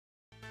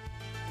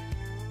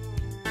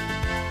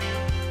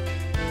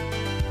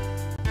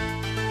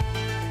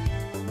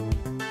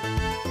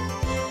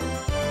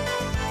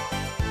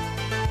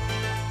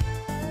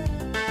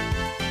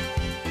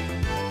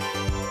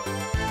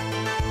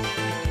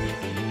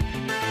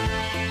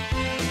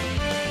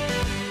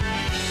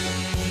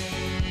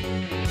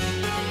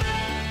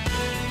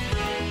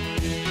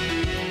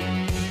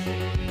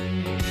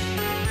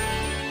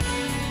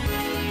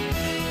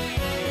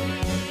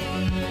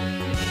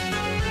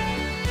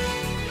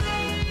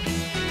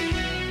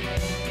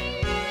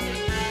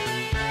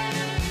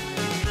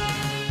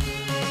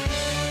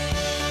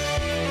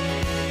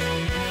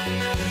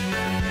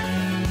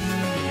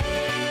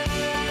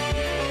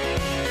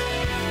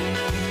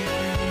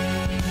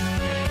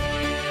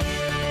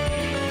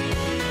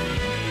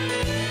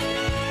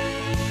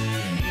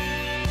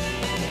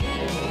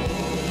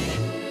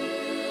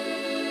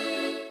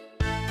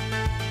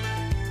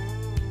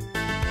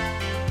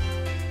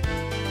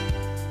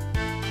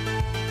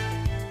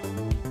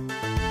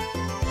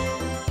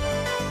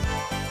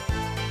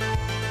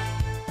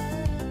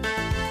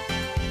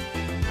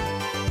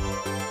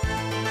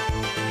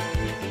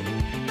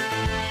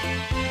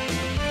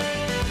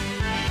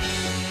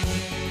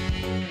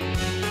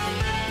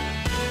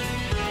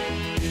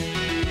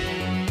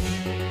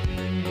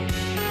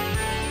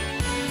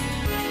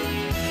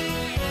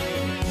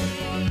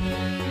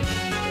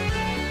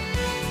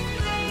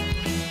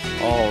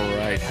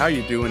How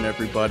you doing,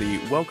 everybody?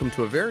 Welcome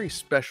to a very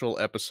special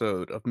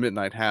episode of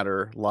Midnight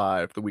Hatter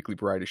Live, the weekly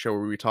variety show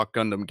where we talk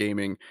Gundam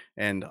gaming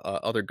and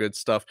other good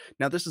stuff.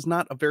 Now, this is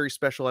not a very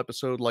special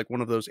episode like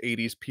one of those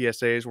 80s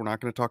PSAs. We're not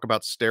going to talk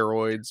about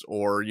steroids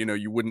or,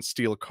 you wouldn't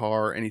steal a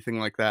car, anything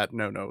like that.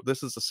 No.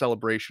 This is a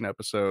celebration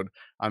episode.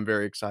 I'm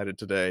very excited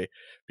today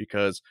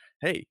because,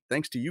 hey,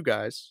 thanks to you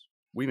guys,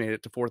 we made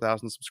it to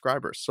 4,000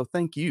 subscribers. So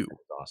thank you.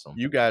 Awesome.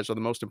 You guys are the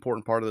most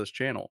important part of this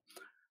channel.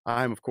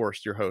 I'm, of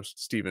course, your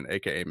host, Steven,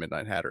 aka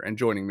Midnight Hatter, and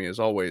joining me, as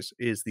always,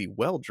 is the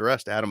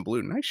well-dressed Adam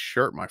Blue. Nice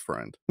shirt, my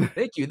friend.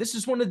 Thank you. This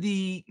is one of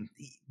the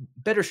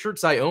better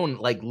shirts I own.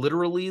 Like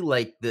literally,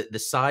 like the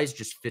size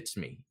just fits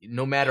me.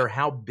 No matter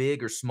how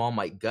big or small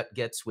my gut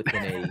gets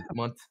within a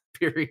month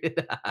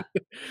period.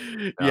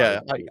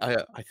 Yeah, That's great.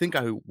 I think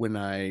when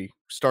I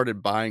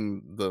started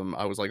buying them,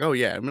 I was like, oh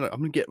yeah, I'm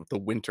gonna get the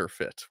winter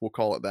fit. We'll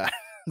call it that.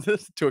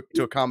 To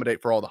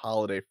accommodate for all the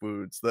holiday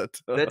foods that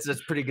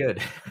That's pretty good.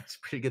 It's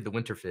pretty good. The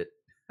winter fit.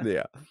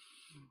 yeah.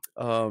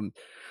 Um,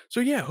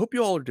 so yeah, hope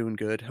you all are doing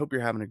good. Hope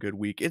you're having a good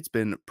week. It's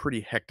been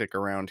pretty hectic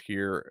around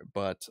here,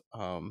 but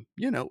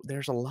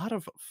there's a lot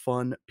of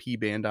fun P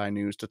Bandai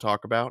news to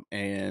talk about,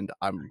 and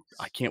I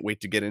Nice. can't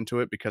wait to get into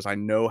it because I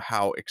know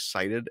how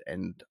excited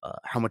and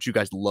how much you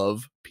guys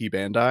love P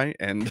Bandai,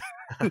 and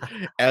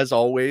as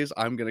always,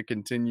 I'm gonna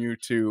continue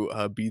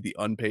to be the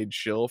unpaid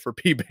shill for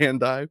P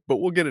Bandai, but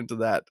we'll get into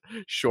that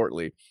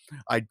shortly.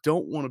 I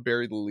don't want to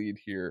bury the lead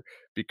here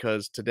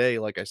because today,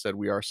 like I said,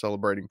 we are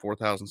celebrating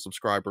 4,000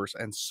 subscribers.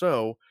 And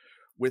so,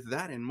 with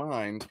that in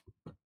mind,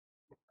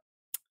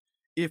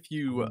 if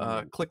you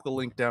Ooh. click the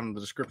link down in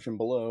the description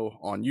below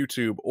on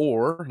YouTube,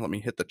 or let me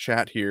hit the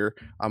chat here,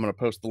 I'm going to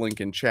post the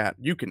link in chat.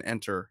 You can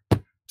enter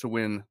to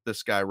win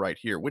this guy right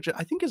here, which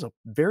I think is a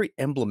very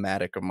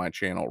emblematic of my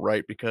channel,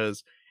 right?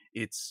 Because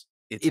it's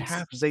It's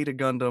half Zeta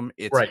Gundam,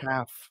 it's right.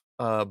 half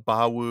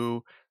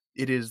Bawu.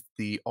 It is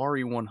the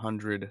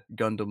RE100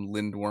 Gundam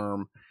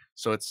Lindworm.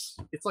 So it's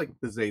like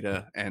the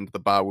Zeta and the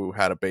Bawu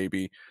had a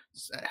baby.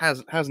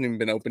 Hasn't even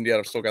been opened yet.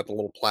 I've still got the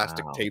little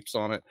plastic Wow. tapes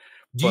on it.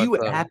 Do But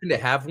you happen to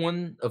have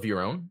one of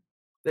your own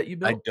that you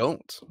I built?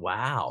 don't.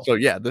 Wow. So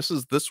yeah, this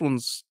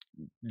one's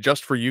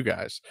just for you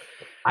guys.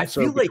 I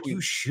So feel like you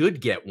between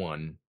should get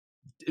one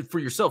for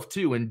yourself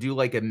too and do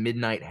like a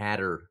Midnight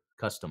Hatter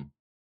custom.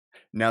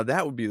 now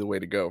that would be the way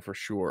to go for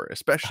sure,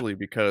 especially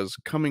because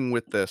coming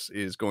with this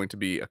is going to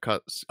be a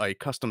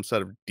custom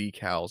set of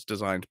decals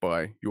designed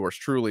by yours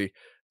truly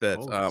that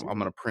Oh, I'm going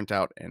sweet. to print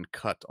out and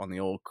cut on the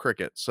old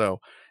Cricut. So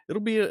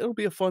it'll be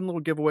a fun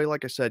little giveaway.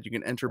 Like I said, you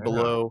can enter Yeah.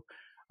 below.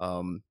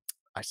 Um,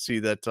 I see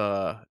that.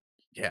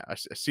 Yeah, I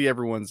see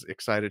everyone's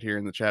excited here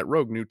in the chat.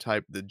 Rogue New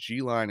Type, the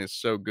G line is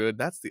so good.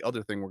 That's the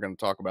other thing we're going to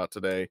talk about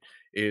today.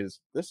 Is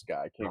this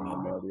guy came in the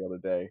mail the other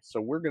day? So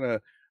we're gonna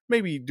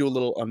maybe do a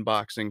little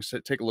unboxing,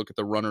 take a look at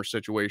the runner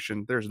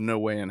situation. There's no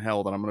way in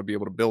hell that I'm going to be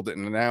able to build it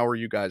in an hour.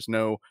 You guys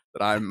know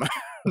that I'm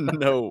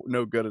no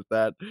good at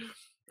that.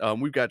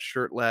 We've got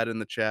Shirt Lad in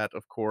the chat,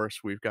 of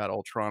course. We've got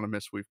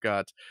Ultronomus. We've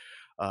got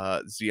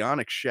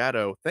Zeonic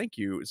Shadow. Thank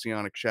you,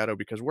 Zeonic Shadow,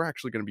 because we're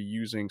actually going to be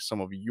using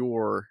some of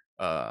your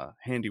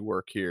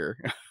handiwork here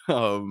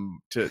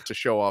to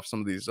show off some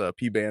of these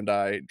P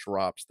Bandai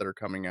drops that are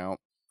coming out.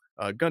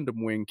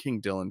 Gundam Wing, King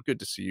Dylan, good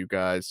to see you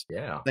guys.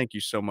 Yeah. Thank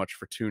you so much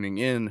for tuning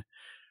in.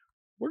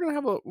 We're gonna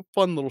have a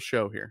fun little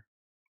show here.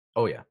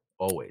 Oh, yeah.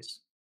 Always.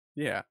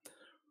 Yeah,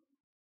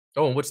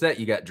 Oh, and what's that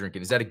you got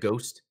drinking? Is that a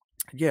Ghost?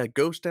 yeah.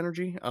 Ghost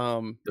Energy.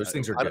 Those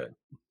things are I don't-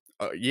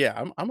 good.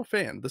 yeah, I'm a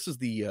fan. This is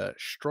the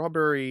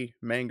strawberry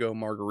mango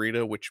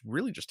margarita, which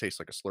really just tastes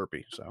like a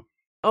Slurpee. So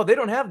Oh, they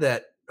don't have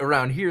that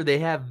around here. They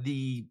have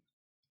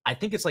I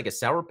think it's like a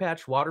Sour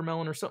Patch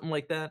watermelon or something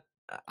like that.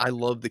 I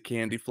love the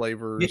candy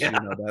flavors, Yeah.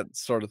 that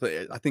sort of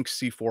thing. I think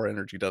C4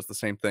 Energy does the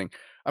same thing.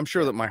 I'm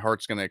sure Yeah. that my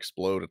heart's gonna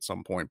explode at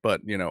some point,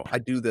 but I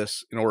do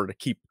this in order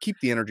to keep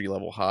the energy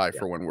level high Yeah.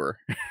 for when we're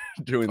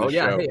doing the Oh,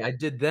 yeah. show. Hey, I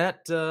did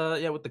that,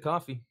 yeah, with the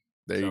coffee.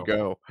 There you So,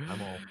 go. I'm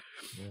all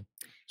yeah.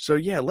 So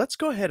yeah, let's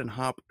go ahead and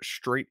hop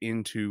straight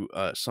into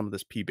some of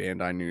this P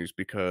Bandai news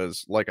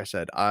because, like I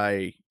said,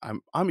 I'm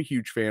a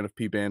huge fan of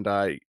P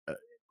Bandai.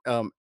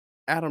 Um,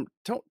 Adam,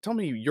 tell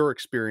me your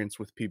experience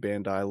with P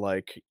Bandai.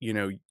 Like,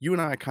 you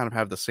and I kind of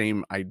have the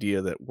same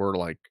idea that we're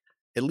like,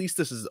 at least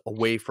this is a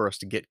way for us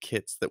to get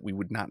kits that we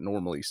would not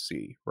normally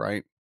see,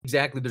 right?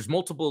 Exactly. There's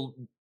multiple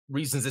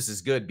reasons this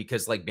is good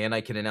because, like,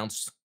 Bandai can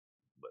announce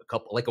a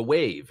couple like a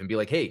wave and be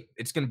like, "Hey,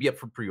 it's gonna be up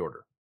for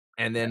pre-order."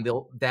 And Yeah. then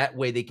they'll that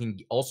way they can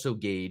also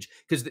gauge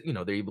because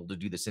they're able to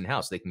do this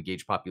in-house. They can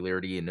gauge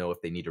popularity and know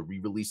if they need to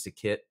re-release a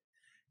kit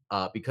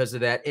because of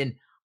that. And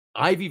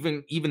I've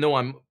even though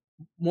I'm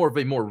more of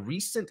a more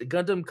recent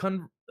Gundam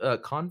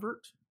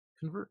convert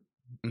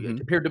Hmm.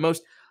 compared to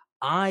most,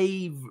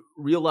 I've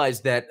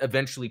realized that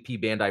eventually P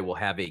Bandai will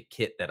have a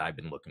kit that I've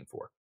been looking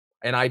for.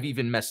 And I've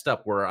even messed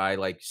up where I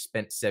like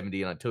spent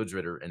 70 on a Toads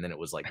Ritter and then it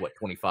was like what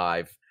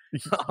 25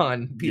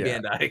 on P Yeah.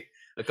 Bandai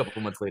a couple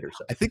of months later.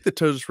 So I think the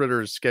Toes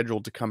Ritter is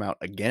scheduled to come out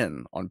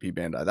again on P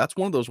Bandai. That's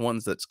one of those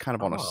ones that's kind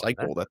of on a oh,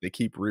 cycle that they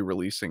keep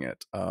re-releasing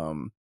it.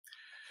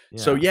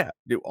 So Yeah. yeah,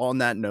 on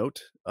that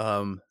note,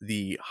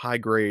 the high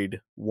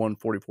grade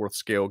 1/44th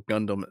scale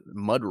Gundam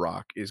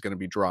Mudrock is going to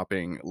be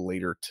dropping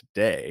later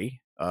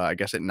today. I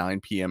guess at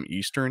 9 p.m.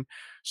 Eastern.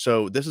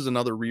 So this is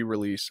another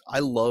re-release. I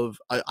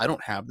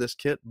don't have this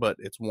kit, but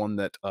it's one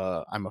that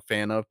I'm a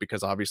fan of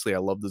because obviously I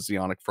love the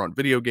Zeonic Front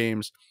video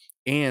games.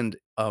 And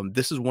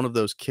this is one of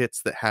those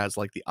kits that has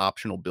like the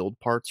optional build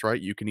parts,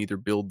 right? You can either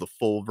build the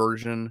full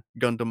version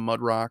Gundam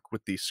Mudrock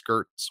with these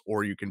skirts,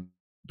 or you can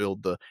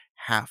build the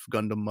half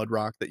Gundam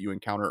Mudrock that you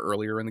encounter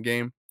earlier in the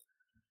game.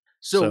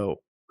 So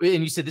So,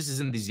 and you said this is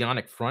in the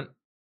Zionic Front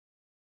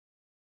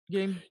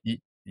game?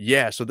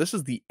 yeah, so this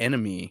is the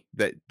enemy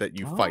that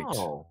you fight.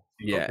 Oh,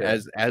 Yeah, okay.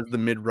 as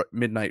the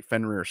Midnight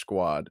Fenrir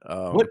squad.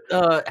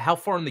 How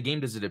far in the game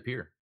does it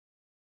appear?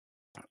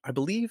 I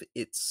believe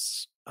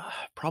it's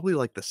probably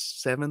like the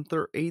 7th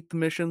or 8th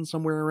mission,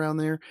 somewhere around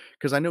there.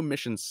 Because I know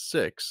mission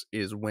 6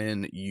 is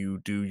when you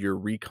do your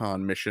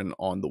recon mission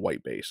on the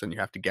white base, and you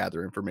have to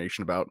gather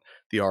information about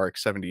the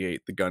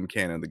RX-78, the gun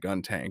cannon, the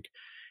gun tank.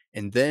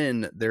 And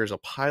then there's a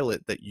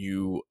pilot that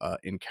you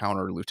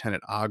encounter,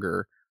 Lieutenant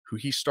Auger, who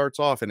he starts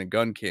off in a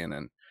gun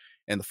cannon.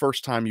 And the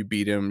first time you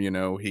beat him,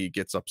 he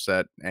gets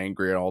upset,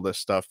 angry, and all this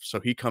stuff. So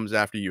he comes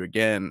after you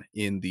again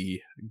in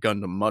the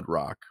Gundam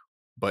Mudrock,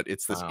 but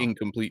it's this Wow.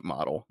 incomplete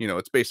model.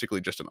 It's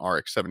basically just an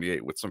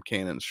RX-78 with some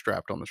cannons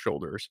strapped on the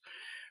shoulders.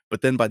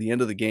 But then by the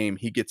end of the game,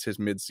 he gets his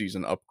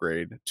mid-season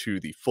upgrade to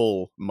the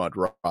full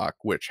Mudrock,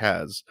 which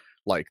has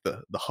like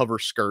the hover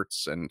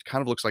skirts and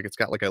kind of looks like it's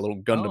got like a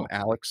little Gundam Oh,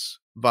 Alex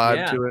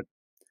vibe yeah. to it.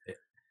 Eh,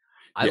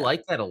 I Yeah.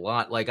 like that a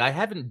lot. Like, I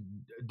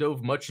haven't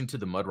dove much into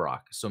the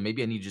Mudrock, so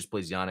maybe I need to just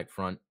play Zionic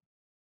Front,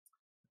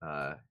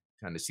 uh,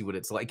 kinda see what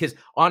it's like. Because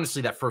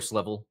honestly, that first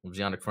level of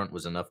Zionic Front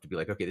was enough to be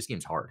like, "Okay, this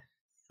game's hard."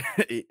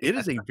 It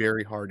is a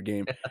very hard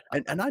game,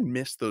 and I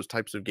miss those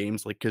types of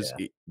games, like, 'cause Yeah.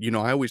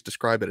 I always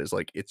describe it as,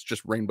 like, it's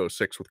just Rainbow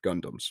Six with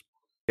Gundams.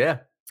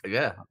 Yeah.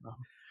 Yeah. Uh,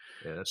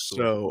 Yeah, that's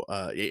cool. so,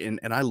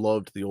 and I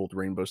loved the old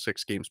Rainbow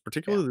Six games,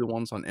 Yeah. particularly the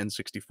ones on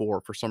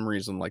N64. For some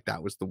reason, like,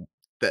 that was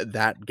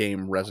that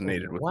game Oh,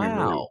 resonated with me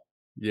really. wow.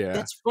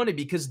 Yeah. That's funny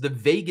because the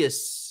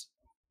Vegas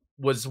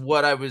was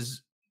what I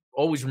was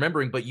always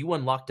remembering, but you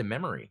unlocked a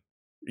memory.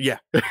 Yeah.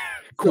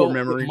 Core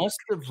So, it memory. must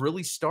have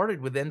really started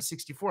with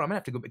N64. I'm gonna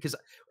have to go because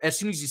as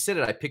soon as you said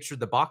it, I pictured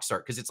the box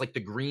art because it's like the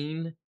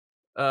green,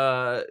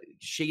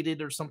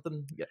 shaded or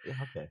something. Yeah, yeah,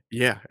 okay.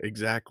 Yeah,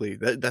 exactly.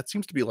 That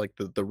seems to be like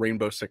the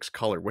Rainbow Six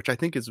color, which I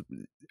think is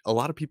a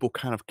lot of people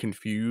kind of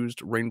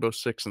confused Rainbow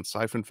Six and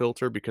Siphon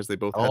Filter because they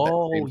both had that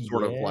Oh, same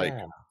sort of like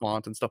yeah.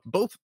 font and stuff.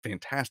 Both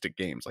fantastic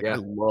games. Like I Yeah.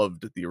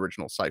 loved the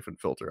original Siphon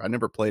Filter. I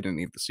never played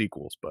any of the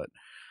sequels, but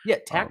Yeah,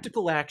 um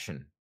tactical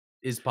action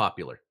is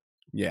popular.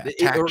 yeah,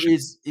 It or Taction.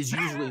 is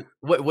usually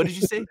what did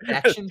you say?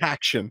 Action?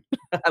 Taction.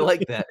 I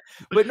like that.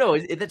 But no,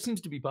 that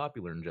seems to be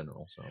popular in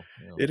general, so,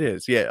 yeah. It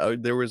is, yeah,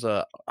 there was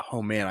a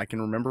oh man, I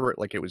can remember it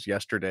like it was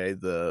yesterday.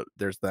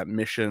 There's that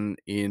mission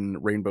in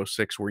Rainbow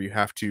Six where you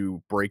have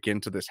to break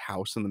into this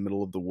house in the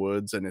middle of the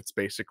woods, and it's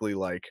basically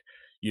like,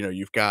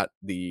 you've got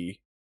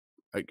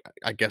I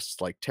I guess,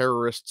 like,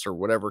 terrorists or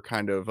whatever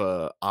kind of,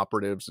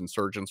 operatives,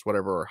 insurgents,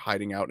 whatever, are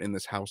hiding out in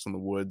this house in the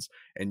woods,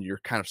 and you're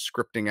kind of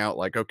scripting out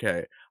like,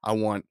 "Okay, I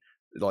want,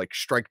 like,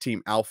 Strike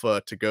Team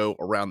Alpha to go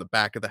around the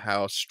back of the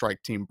house,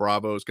 Strike Team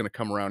Bravo is gonna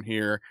come around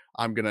here,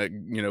 I'm gonna,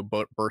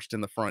 burst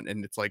in the front,"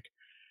 and it's like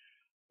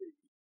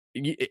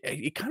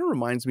it kinda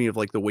reminds me of,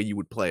 like, the way you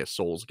would play a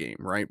Souls game,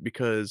 right?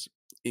 Because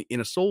in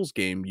a Souls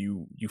game,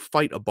 you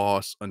fight a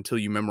boss until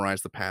you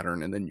memorize the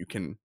pattern, and then you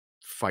can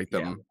fight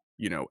Yeah, them,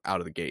 out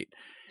of the gate.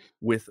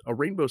 With a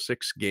Rainbow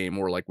Six game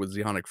or, like, with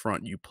Zeonic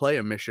Front, you play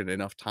a mission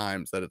enough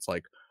times that it's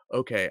like,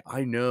 "Okay,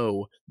 I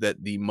know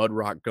that the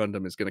Mudrock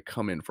Gundam is gonna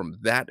come in from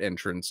that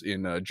entrance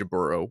in,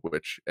 Jaburo,"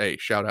 which, hey,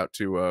 shout out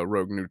to,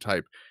 Rogue New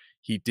Type.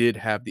 He did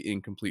have the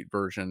incomplete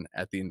version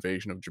at the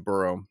invasion of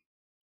Jaburo.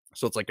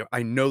 So it's like,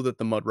 I know that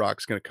the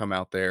Mudrock's gonna come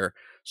out there,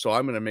 so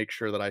I'm gonna make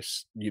sure that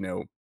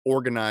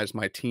organize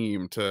my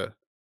team to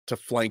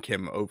flank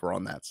him over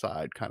on that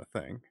side kinda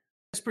thing.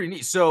 that's pretty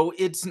neat. So,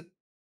 it's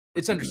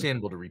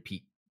understandable to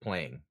repeat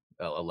playing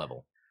a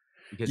level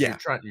because Yeah, you're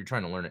trying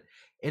to learn it.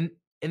 And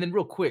and then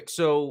real quick,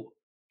 so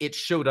it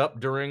showed up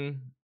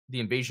during the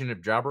invasion of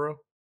Jaburo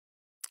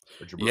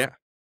or yeah. Jaburo?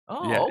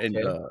 Yeah, Oh,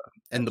 okay.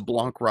 and the That's cool.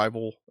 Blanc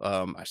rival,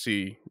 I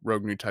see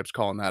Rogue New Types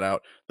calling that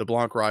out. The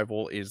Blanc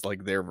rival is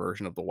like their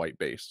version of the white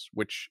base,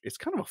 which is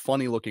kind of a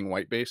funny looking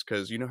white base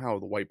because you know how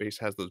the white base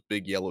has those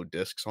big yellow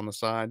discs on the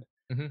side?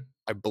 Mhm.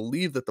 I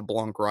believe that the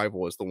Blanc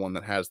rival is the one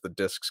that has the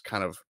discs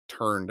kind of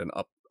turned and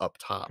up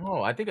top.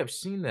 Oh, I think I've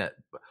seen that.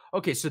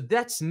 Okay, so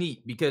that's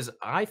neat because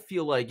I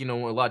feel like, a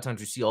lot of times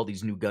we see all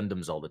these new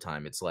Gundams all the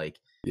time. It's like,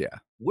 Yeah.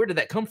 where did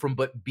that come from?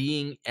 But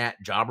being at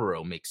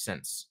Jaburo makes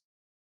sense.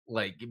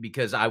 Like,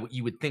 because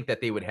you would think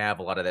that they would have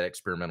a lot of that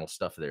experimental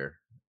stuff there,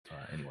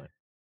 anyway.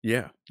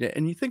 Yeah. Yeah,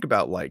 and you think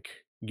about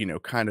like,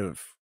 kind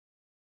of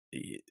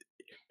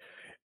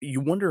you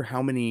wonder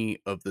how many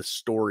of the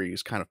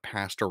stories kind of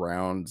passed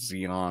around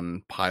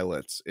Xeon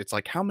pilots. It's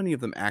like how many of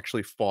them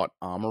actually fought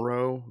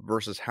Amuro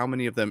versus how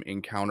many of them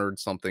encountered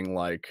something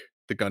like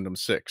the Gundam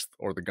 6th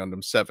or the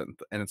Gundam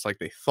 7th, and it's like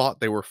they thought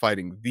they were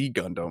fighting the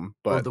Gundam, Or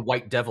but the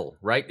White Devil,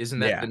 right? Isn't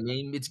that yeah, the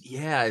name? It's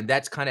yeah, and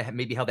that's kinda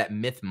maybe how that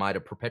myth might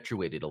have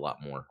perpetuated a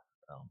lot more.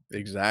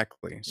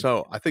 exactly. So,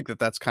 Interesting. I think that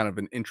that's kind of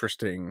an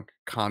interesting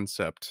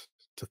concept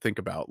to think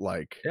about,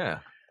 like, Yeah,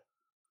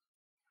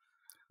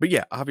 but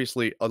yeah,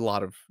 obviously a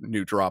lot of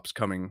new drops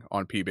coming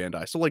on P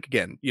Bandai. So like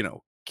again,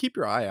 keep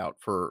your eye out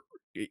for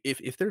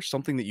if there's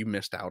something that you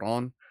missed out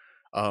on.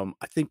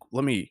 I think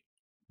let me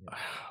yeah.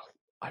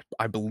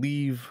 I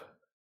believe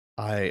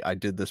I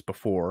did this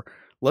before.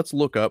 Let's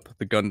look up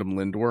the Gundam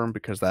Lindworm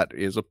because that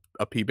is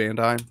a P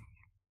Bandai.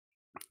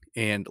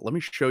 And let me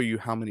show you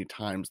how many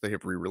times they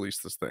have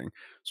re-released this thing.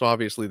 So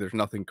obviously there's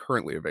nothing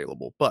currently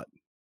available, but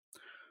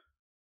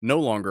no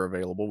longer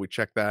available. We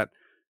check that.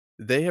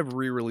 They have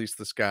re-released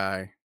this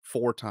guy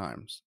 4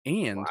 times,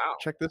 and Wow.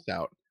 check this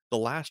out, the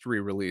last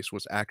re-release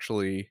was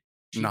actually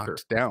Cheaper.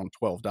 knocked down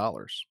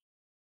 $12.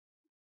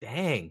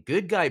 Dang,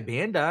 good guy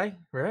Bandai,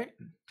 right?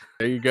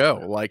 There you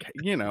go, like,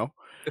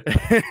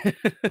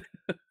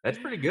 That's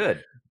pretty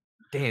good.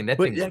 Dang, that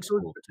But thing that looks goes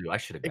cool too. I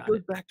should have it got goes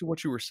it. back to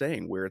what you were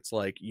saying where it's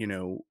like,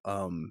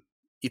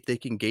 if they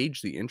can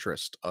gauge the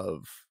interest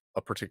of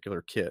a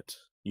particular kit,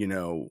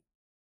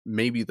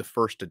 maybe the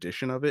first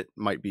edition of it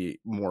might be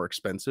more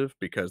expensive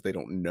because they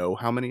don't know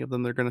how many of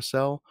them they're gonna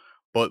sell,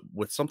 but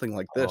with something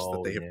like this that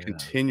Oh, they have yeah.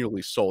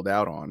 continually sold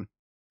out on,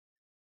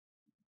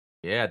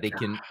 Yeah, they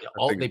can that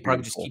all thing is they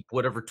probably just beautiful. keep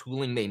whatever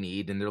tooling they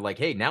need, and they're like,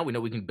 "Hey, now we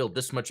know we can build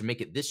this much and make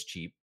it this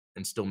cheap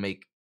and still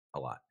make a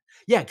lot."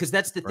 Yeah, because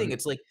that's the thing. Right.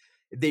 It's like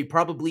they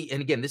probably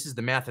and again, this is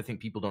the math I think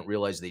people don't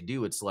realize they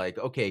do. It's like,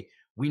 okay,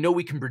 we know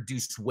we can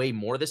produce way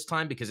more this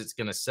time because it's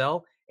gonna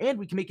sell, and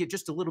we can make it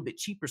just a little bit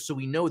cheaper so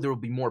we know there will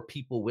be more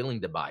people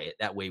willing to buy it.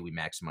 That way we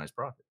maximize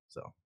profit.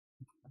 So,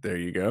 There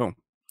you go.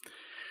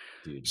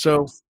 dude,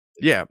 So,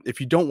 yeah,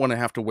 if you don't wanna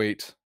have to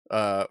wait,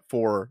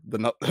 for the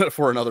no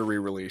for another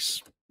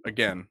re-release,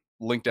 again,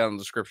 link down in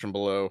the description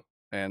below,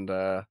 and,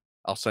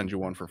 I'll send you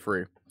one for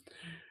free.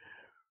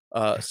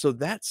 So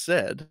that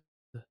said,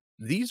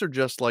 these are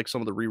just like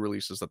some of the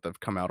re-releases that have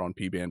come out on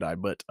P Bandai,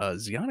 but,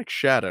 Zeonic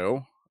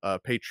Shadow, a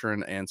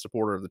patron and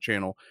supporter of the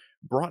channel,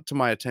 brought to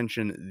my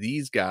attention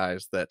these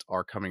guys that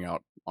are coming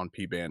out on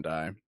P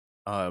Bandai.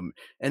 And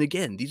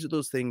again, these are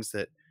those things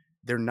that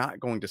they're not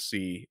going to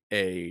see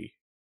a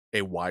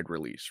wide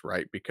release,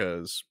 right? it's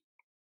Because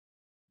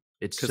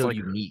so like,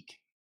 unique.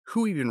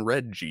 who even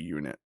read G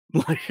Unit?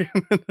 Like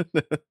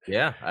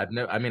Yeah,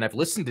 I mean, I've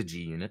listened to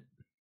G Unit.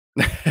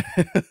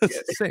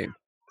 same.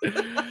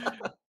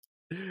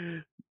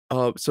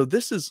 So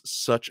this is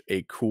such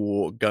a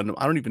cool Gundam.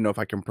 I don't even know if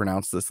I can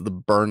pronounce this. The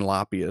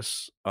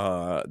Burnlopius.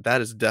 That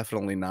is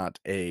definitely not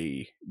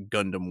a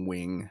Gundam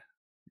Wing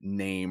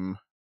name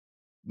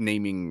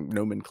naming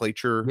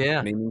nomenclature,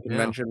 Yeah, naming yeah.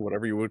 convention,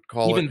 whatever you would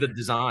call it. Even the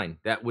design,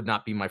 that would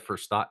not be my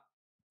first thought.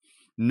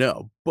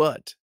 No,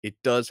 but it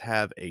does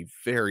have a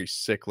very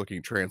sick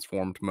looking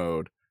transformed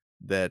mode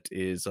that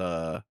is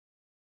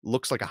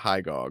looks like a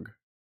Hygog.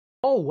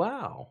 Oh,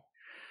 wow.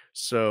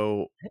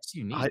 So, That's I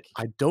unique.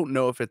 I don't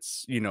know if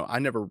it's, I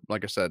never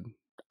like I said,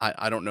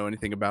 I don't know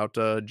anything about,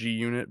 G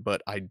Unit,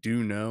 but I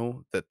do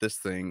know that this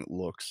thing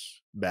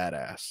looks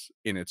badass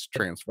in its That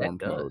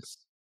transformed mode. does.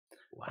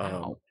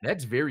 Um, Wow,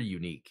 that's very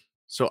unique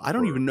so I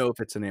don't for even know if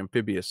it's an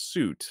amphibious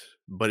suit,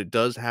 but it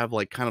does have,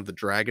 like, kind of the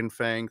dragon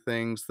fang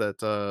things that,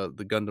 the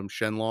Gundam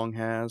Shenlong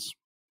has.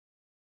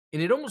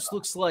 and it almost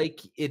looks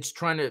like it's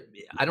trying to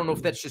I don't know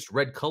if that's just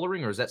red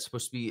coloring or is that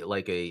supposed to be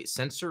like a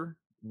sensor?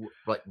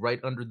 Like, right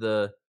under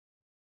the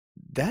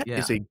That yeah,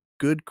 is a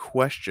good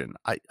question.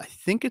 I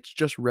think it's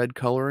just red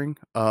coloring.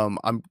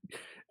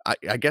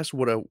 I guess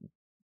what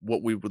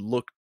we would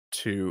look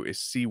to is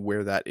see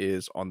where that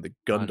is on the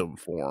on Gundam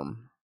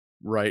form,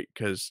 right?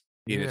 Because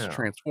in its yeah,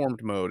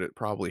 transformed mode, it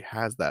probably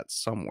has that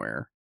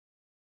somewhere.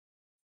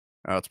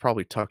 It's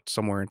probably tucked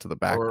somewhere into the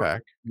or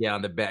backpack. yeah,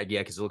 on the back, yeah,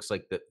 because it looks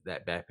like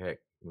that backpack,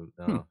 Hmm.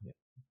 yeah.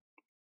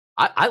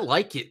 I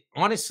like it.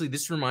 Honestly,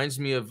 this reminds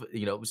me of,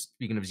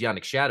 speaking of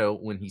Zionic Shadow,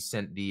 when he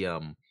sent the,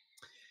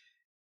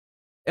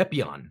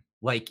 Epion.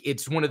 Like,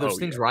 it's one of those Oh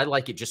things yeah, where I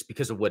like it just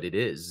because of what it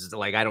is.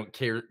 Like, I don't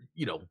care,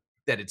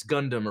 that it's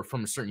Gundam or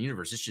from a certain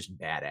universe. It's just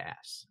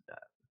badass.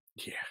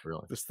 yeah.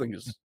 Really. This thing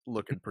is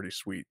looking pretty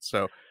sweet.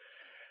 So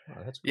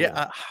Oh, that's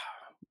yeah,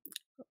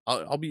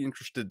 cool. I'll be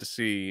interested to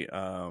see.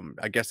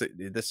 I guess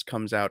this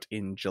comes out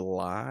in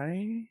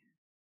July.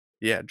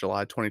 Yeah,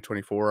 July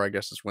 2024, I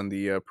guess, is when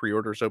the,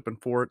 pre-orders open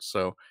for it,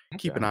 so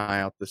keep an Okay.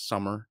 eye out this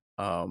summer.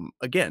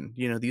 Again,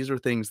 these are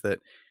things that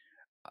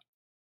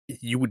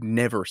you would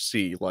never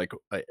see, like,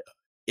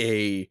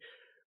 a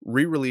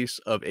re-release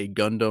of a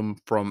Gundam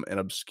from an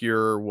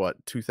obscure,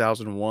 what,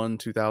 2001,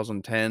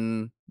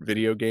 2010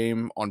 video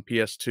game on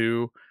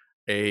PS2,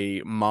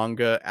 a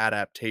manga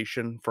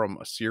adaptation from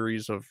a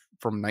series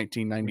from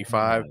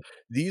 1995. Yeah.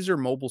 These are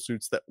mobile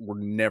suits that we're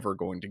never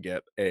going to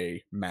get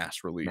a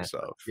mass release Master.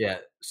 of. Yeah.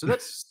 So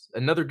that's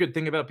another good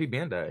thing about P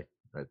Bandai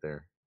right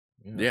there.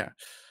 Yeah.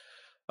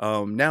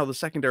 Yeah. Now the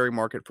secondary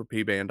market for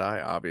P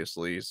Bandai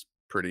obviously is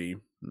pretty.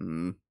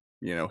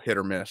 hit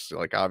or miss.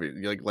 Like,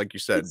 obviously, like you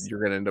said, It's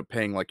you're gonna end up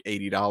paying like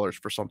 $80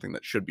 for something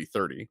that should be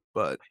 30,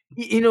 but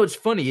it's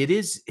funny, it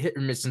is hit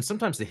or miss, and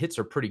sometimes the hits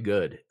are pretty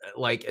good.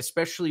 Like,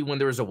 especially when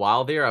there was a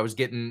while there, I was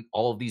getting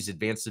all of these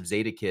advanced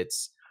Zeta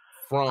kits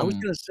I was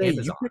from gonna say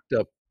Amazon.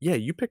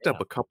 you picked Yeah.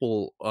 up a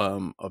couple,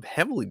 of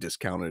heavily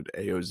discounted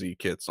AOZ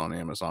kits on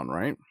Amazon,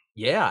 right?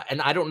 Yeah,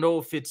 and I don't know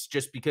if it's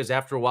just because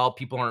after a while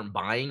people aren't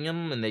buying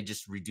them and they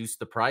just reduce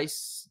the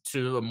price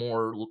to a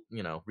more,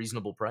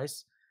 reasonable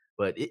price,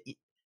 but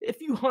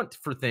if you hunt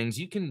for things,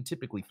 you can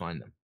typically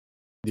find them.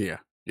 Yeah,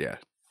 yeah.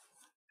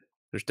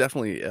 There's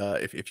definitely,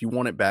 if you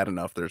want it bad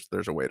enough,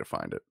 there's a way to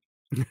find it.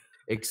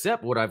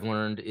 Except what I've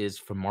learned is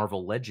from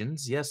Marvel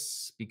Legends,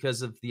 yes,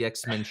 because of the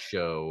X-Men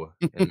show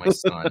and my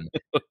son,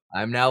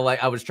 I'm now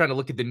like I was trying to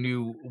look at the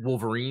new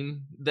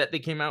Wolverine that they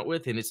came out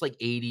with, and it's like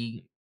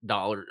 $80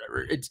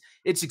 or it's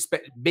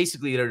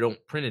basically they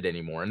don't print it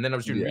anymore, and then I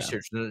was doing Yeah,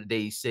 research, and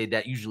they say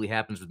that usually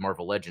happens with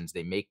Marvel Legends.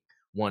 They make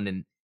one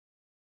and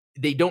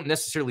they don't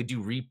necessarily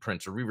do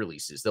reprints or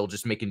re-releases. They'll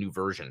just make a new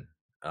version.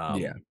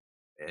 yeah.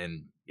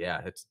 And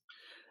yeah,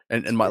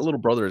 And it's my crazy. little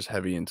brother is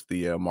heavy into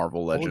the,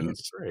 Marvel Oh, yeah,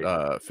 Legends,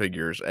 great.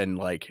 figures, and,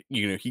 like,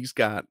 he's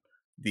got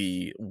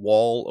the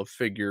wall of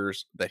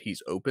figures that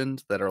he's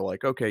opened that are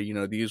like, "Okay,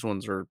 these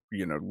ones are,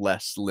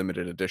 less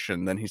limited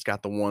edition." Then he's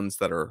got the ones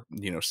that are,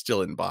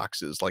 still in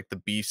boxes, like the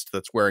Beast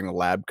that's wearing a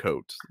lab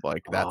coat,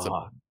 like, that's a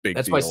Ah, big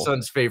that's my deal.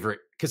 son's favorite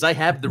because I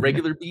have the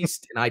regular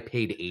Beast and I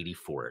paid 80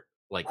 for it,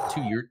 like,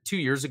 2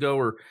 years ago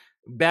or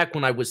back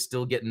when I was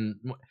still getting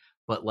m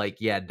but, like,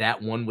 yeah,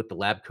 that one with the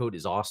lab coat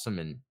is awesome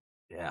and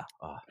yeah,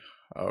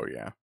 Oh,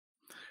 yeah.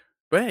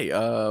 But, hey,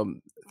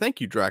 thank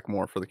you,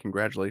 Drakmore, for the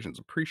congratulations,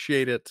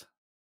 appreciate it.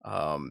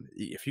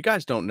 If you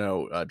guys don't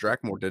know,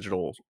 Drakmore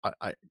Digital,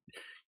 I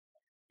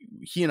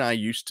he and I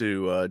used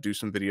to, do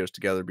some videos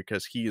together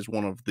because he is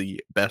one of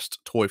the best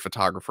toy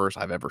photographers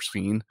I've ever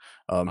seen.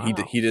 wow.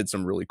 He did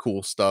some really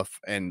cool stuff,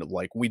 and,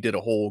 like, we did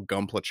a whole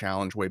Gunpla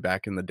challenge way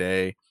back in the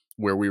day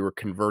where we were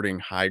converting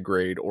high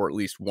grade or at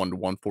least 1 to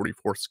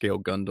 1/44 scale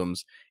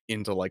Gundams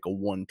into, like, a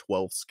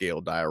 1/12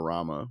 scale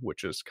diorama,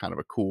 which is kind of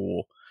a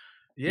cool,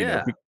 you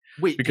know, Yeah.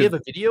 Wait, do you because have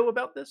a video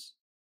about this?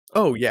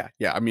 oh, yeah,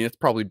 yeah, I mean, it's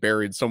probably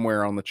buried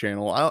somewhere on the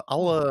channel. Oh,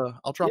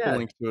 I'll drop a yeah,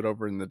 link to it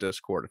over in the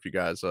Discord if you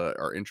guys,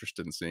 are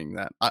interested in seeing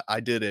that. I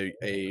did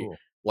very cool.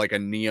 like, a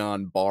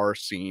neon bar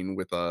scene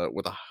with a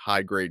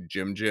high grade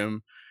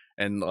Gym,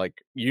 and,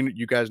 like,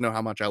 you guys know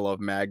how much I love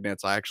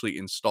magnets. I actually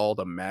installed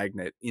a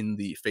magnet in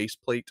the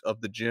faceplate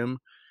of the gym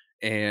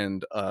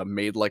and,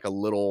 made, like, a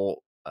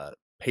little,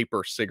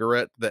 paper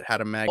cigarette that had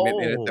a magnet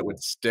in it that would Oh.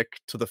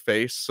 stick to the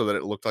face so that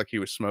it looked like he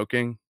was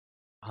smoking.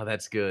 Oh,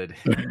 that's good.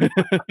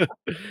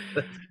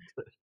 That's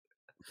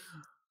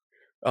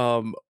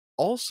Um,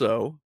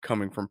 Also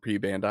coming from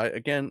P-Bandai,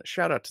 again,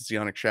 shout out to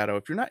Zeonic Shadow.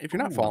 If you're not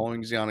ooh,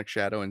 following Zeonic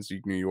Shadow and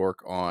Zeek New York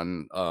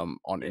on yeah.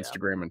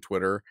 Instagram and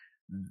Twitter,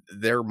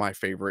 they're my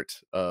favorite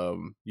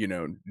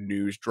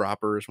news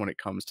droppers when it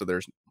comes to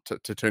their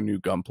to new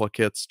Gunpla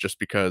kits, just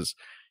because,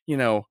 you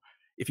know,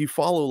 if you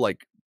follow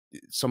like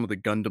some of the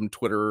Gundam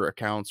Twitter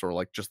accounts or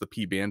like just the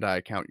P-Bandai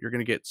account, you're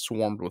gonna get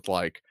swarmed with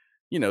like,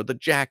 the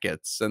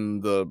jackets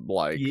and Ye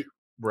the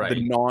right.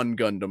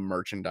 non-Gundam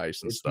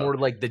merchandise and It's stuff. more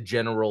like the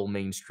general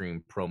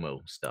mainstream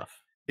promo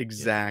stuff. Yeah.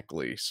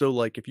 Exactly. So,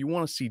 like, if you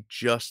wanna see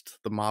just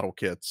the model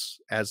kits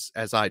as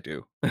I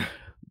do,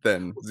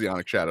 then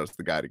Zeonic Shadow's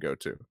the guy to go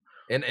to.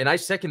 And I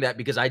second that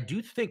because I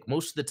do think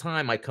most of the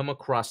time I come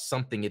across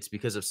something, it's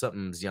because of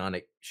something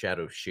Zionic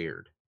Shadow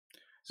shared.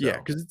 Yeah,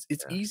 So, because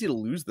it's yeah, easy to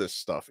lose this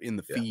stuff in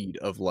the yeah, feed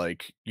of,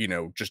 like,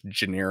 just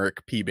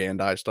generic P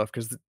Bandai stuff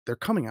because they're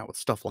coming out with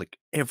stuff, like,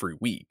 every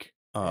week,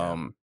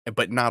 yeah,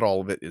 but not all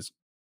of it is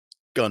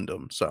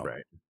Gundam, so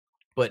right.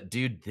 But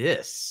dude,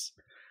 this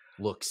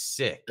looks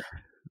sick.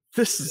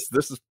 this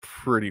is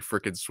pretty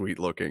freaking sweet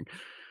looking.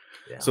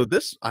 Yeah. So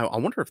this I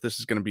wonder if this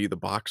is gonna be the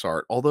box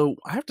art, although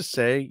I have to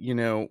say,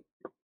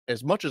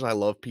 as much as I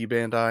love P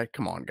Bandai,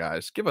 come on,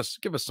 guys, give us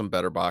some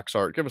better box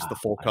art, give us the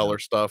full I know. color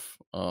stuff,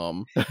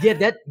 Yeah,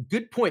 that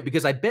good point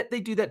because I bet they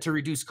do that to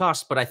reduce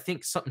costs, but I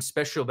think something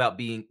special about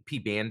being P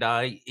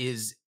Bandai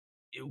is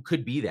it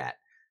could be that.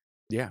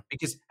 yeah,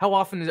 Because how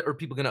often are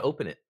people gonna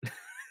open it?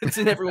 It's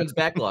in everyone's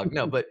backlog.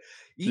 No, but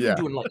even yeah.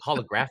 doing, like,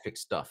 holographic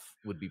stuff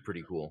would be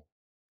pretty cool.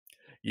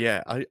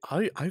 Yeah,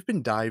 I've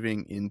been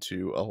diving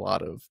into a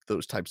lot of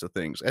those types of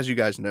things. As you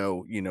guys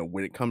know,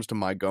 when it comes to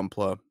my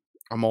Gunpla,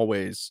 I'm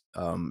always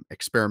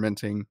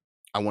experimenting.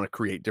 I want to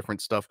create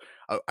different stuff.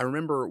 I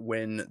remember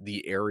when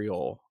the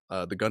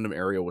Gundam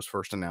Ariel was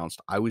first announced,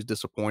 I was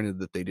disappointed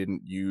that they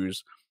didn't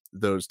use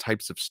those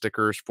types of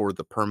stickers for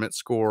the permit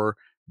score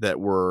that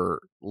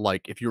were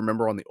like, if you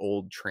remember on the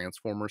old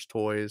Transformers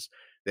toys,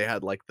 they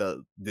had like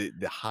the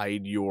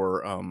hide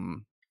your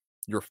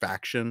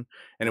faction,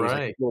 and it was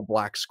like a Right. little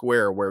black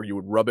square where you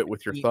would rub it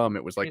with your Heat thumb.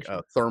 It was like a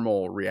expansion.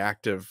 thermal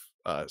reactive,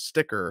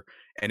 sticker,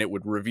 and it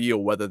would reveal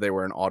whether they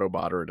were an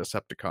Autobot or a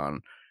Decepticon.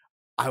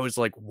 I was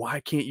like, "Why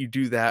can't you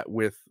do that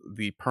with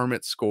the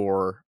permit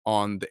score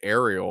on the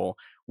aerial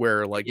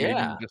where, like,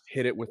 maybe Yeah. you just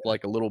hit it with, Yeah.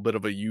 like, a little bit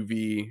of a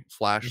UV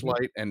Mhm.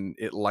 flashlight and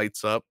it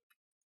lights up?"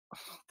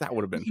 That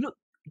would've been You know,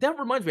 that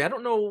reminds me, I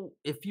don't know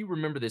if you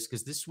remember this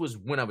because this was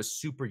when I was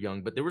super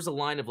young, but there was a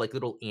line of, like,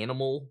 little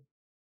animal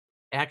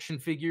action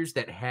figures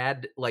that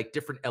had, like,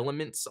 different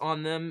elements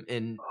on them,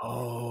 and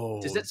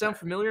does Oh, that sound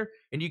familiar?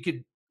 And you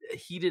could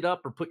heat it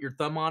up or put your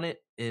thumb on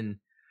it, and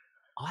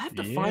I'll have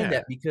to find yeah.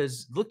 that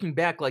because looking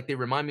back, like, they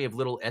remind me of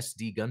little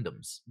SD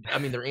Gundams. I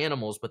mean, they're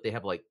animals, but they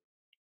have, like,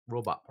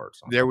 robot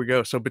parts on There them. we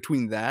go. So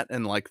between that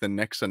and, like, the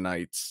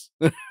Nexonites,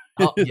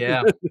 Oh,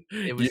 yeah.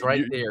 It was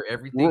right you there.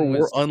 we're Everything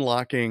we're was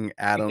unlocking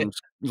Adam's,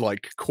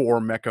 like, core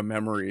mecha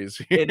memories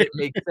here. and it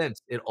makes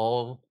sense. It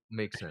all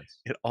makes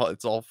sense.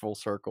 It's all full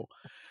circle.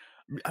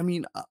 I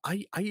mean,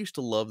 I used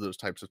to love those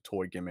types of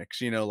toy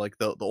gimmicks, like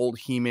the old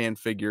He-Man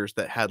figures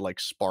that had, like,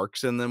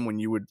 sparks in them when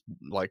you would,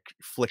 like,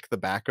 flick the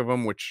back of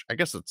them, which I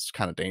guess it's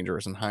kinda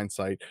dangerous in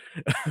hindsight.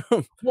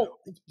 Well,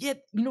 yeah,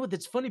 you know what?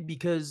 That's funny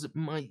because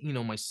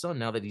my son,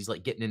 now that he's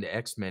like getting into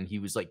X-Men, he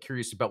was like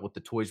curious about what the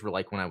toys were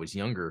like when I was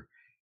younger.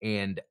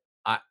 And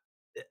I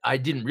I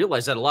didn't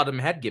realize that a lot of them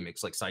had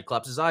gimmicks, like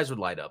Cyclops' eyes would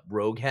light up.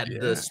 Rogue had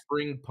the Yeah.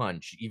 spring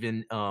punch.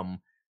 Even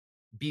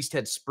Beast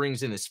had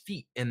springs in his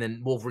feet, and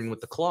then Wolverine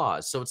with the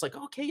claws. So it's like,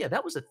 okay, yeah,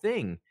 that was a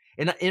thing.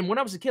 And when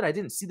I was a kid, I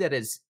didn't see that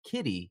as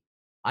kiddie.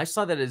 I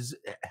saw that as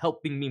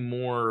helping me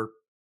more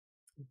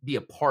be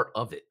a part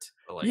of it,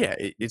 like Yeah,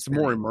 it's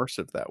more experience.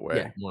 immersive that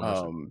Yeah, way. more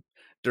immersive.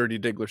 Dirty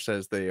Diggler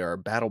says they are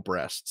battle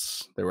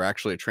breasts. They were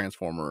actually a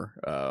transformer,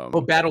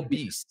 Oh, Battle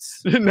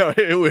Beasts. no,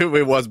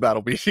 it was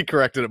Battle Beast, he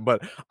corrected it,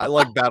 but I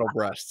like battle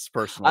breasts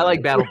I personally.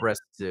 like Battle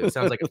Breasts too.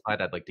 Sounds like a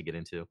fight I'd like to get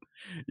into.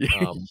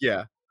 Um,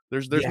 Yeah,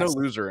 there's no yes.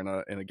 loser in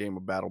a game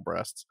of battle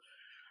breasts.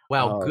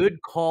 Wow, Um,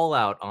 good call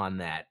out on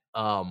that.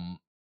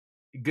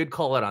 Good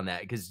call out on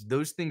that because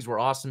those things were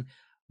awesome.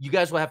 You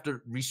guys will have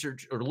to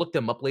research or look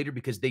them up later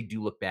because they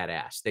do look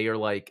badass. They are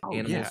like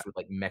oh, yeah. animals with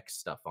like mech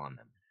stuff on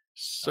them.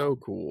 So Um,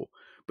 cool.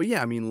 But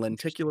yeah, I mean, Interesting.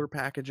 lenticular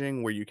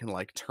packaging where you can,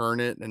 like, turn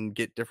it and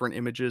get different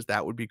images,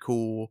 that would be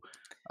cool.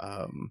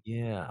 Um,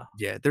 Yeah.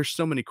 yeah, there's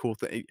so many cool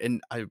things,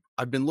 and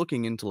I've been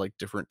looking into, like,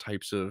 different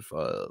types of,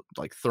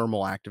 like,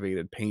 thermal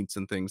activated paints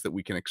and things that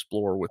we can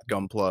explore with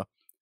Gunpla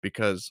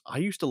because I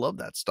used to love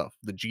that stuff,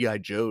 the GI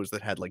Joes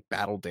that had, like,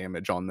 battle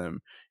damage on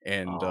them,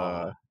 and,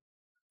 Oh,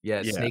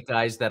 yeah, yeah. snake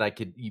eyes that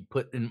you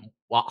put in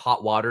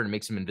hot water and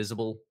makes them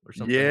invisible or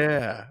something.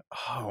 Yeah.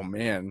 Oh,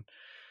 man.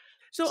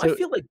 So I So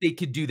feel like they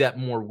could do that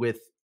more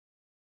with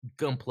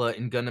Gunpla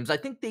and Gundams. I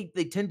think they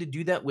tend to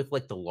do that with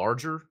like the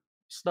larger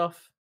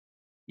stuff.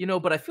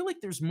 But I feel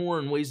like there's more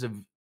in ways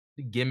of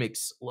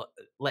gimmicks,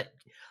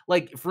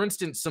 like for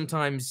instance,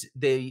 sometimes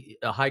a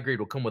high grade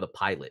will come with a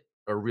pilot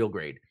or real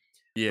grade,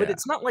 but yeah.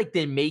 it's not like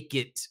they make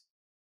it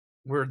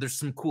where there's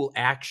some cool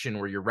action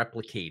where you're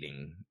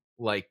replicating,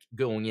 like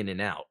going in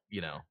and out.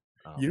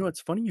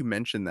 It's funny you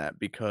mentioned that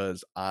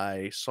because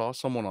I saw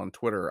someone on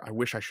Twitter. I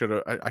wish I should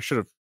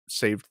have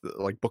saved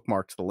like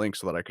bookmarked the link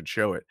so that I could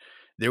show it.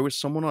 There was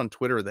someone on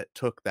Twitter that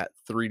took that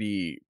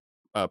 3D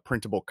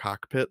printable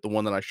cockpit, the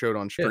one that I showed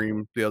on Yeah.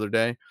 stream the other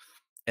day,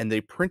 and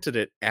they printed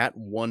it at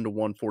 1 to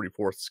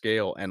 1/44th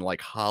scale and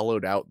like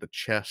hollowed out the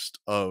chest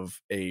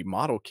of a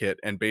model kit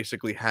and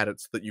basically had it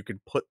so that you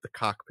could put the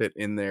cockpit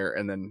in there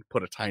and then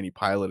put a tiny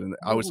pilot in.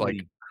 I was like,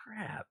 Holy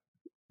crap.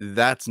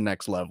 that's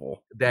next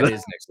level. That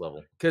is next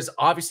level because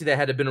obviously that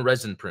had to have been a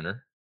resin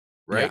printer,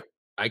 Yeah. right?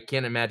 I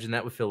can't imagine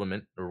that with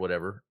filament or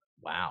whatever.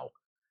 Wow.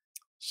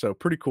 So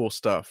pretty cool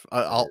stuff.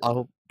 That is.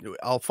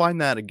 I'll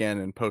find that again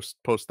and post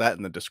that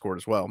in the Discord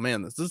as well.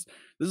 Man, this is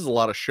a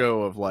lot of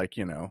show of like,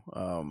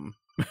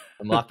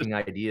 Unlocking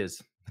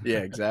ideas. yeah,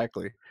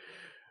 exactly.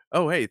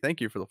 Oh, hey,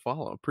 thank you for the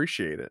follow.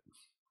 Appreciate it.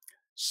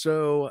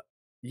 So,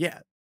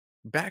 yeah,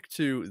 back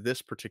to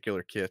this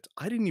particular kit.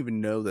 I didn't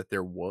even know that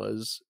there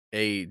was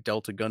a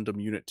Delta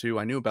Gundam Unit 2.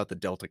 I knew about the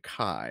Delta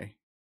Kai,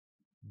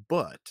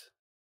 but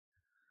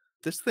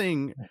this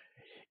thing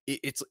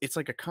it's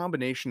like a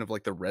combination of,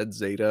 like, the Red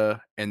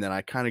Zeta, and then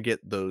I kinda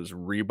get those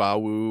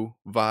Rebawu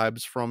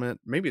vibes from it.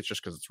 Maybe it's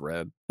just because it's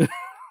red.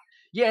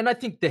 Yeah, and I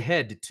think the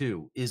head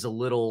too is a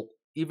little,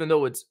 even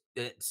though it's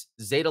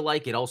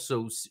Zeta-like, it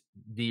also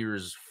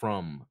veers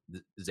from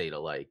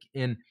Zeta-like.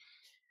 And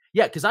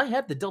yeah, because I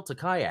have the Delta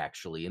Chi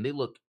actually, and they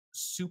look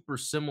super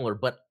similar,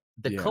 but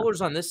the Yeah.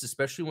 colors on this,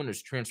 especially when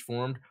it's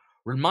transformed,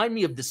 remind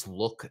me of this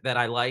look that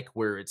I like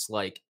where it's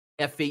like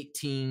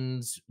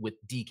F-18s with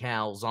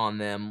decals on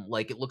them.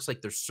 Like it looks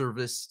like they're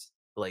serviced,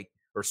 like,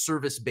 or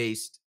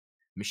service-based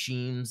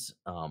machines.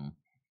 And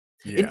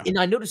Yeah. and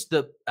I noticed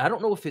I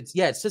don't know if it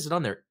says it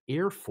on there,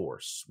 Air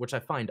Force, which I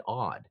find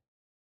odd.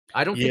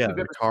 I don't think Yeah, we've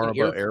the ever seen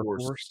Air Karaba Air Force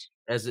Force.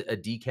 as a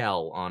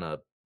decal on a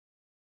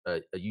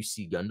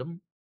UC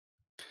Gundam.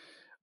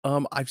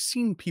 I've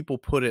seen people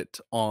put it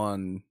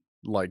on,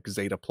 like,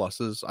 Zeta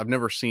Pluses. I've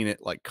never seen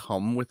it, like,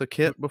 come with a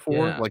kit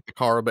before, Yeah. like the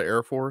Karaba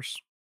Air Force.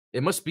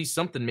 It must be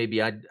something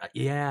maybe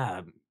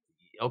yeah,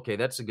 okay,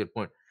 that's a good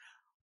point.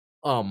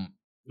 Um,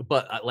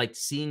 but, like,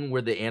 seeing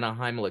where the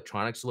Anaheim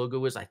Electronics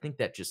logo is, I think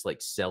that just,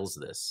 like, sells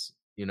this,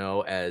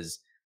 as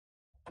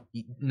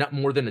not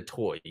more than a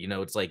toy,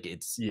 it's like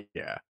Yeah.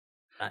 yeah,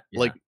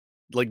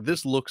 Like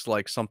this looks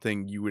like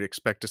something you would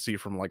expect to see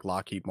from, like,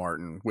 Lockheed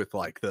Martin with,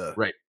 like, the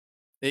right.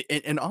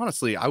 and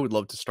honestly, I would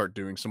love to start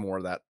doing some more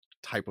of that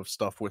type of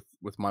stuff with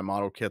my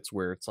model kits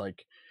where it's,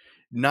 like,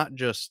 not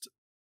just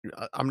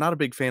I'm not a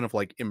big fan of,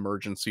 like,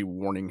 emergency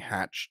warning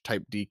hatch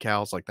type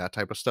decals, like, that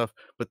type of stuff,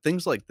 but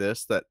things like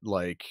this that,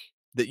 like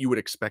that you would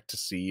expect to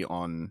see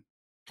on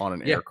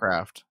an Yeah,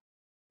 aircraft.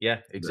 yeah,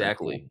 Very cool.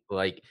 exactly.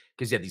 Like,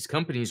 because yeah, these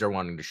companies are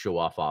wanting to show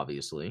off,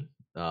 obviously,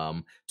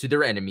 to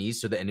their enemies,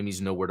 so the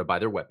enemies know where to buy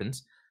their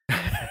weapons.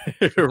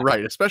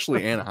 Right,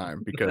 especially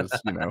Anaheim because,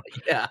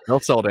 Yeah, they'll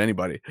sell to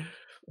anybody.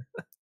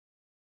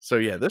 So,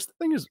 yeah, this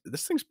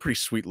thing's pretty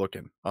sweet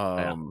looking.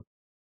 yeah,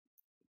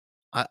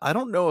 I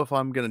don't know if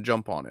I'm gonna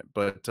jump on it,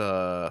 but,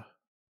 I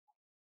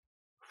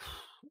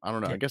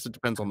don't know, yeah, I guess it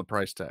depends on the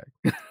price tag.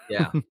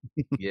 yeah,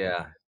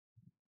 yeah.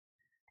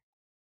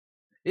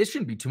 It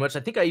shouldn't be too much. I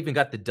think I even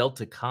got the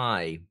Delta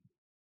Chi.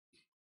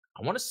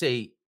 I wanna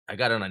say I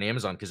got it on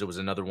Amazon because it was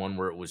another one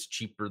where it was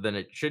cheaper than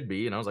it should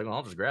be, and I was like, "Well,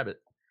 I'll just grab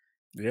it."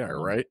 Yeah,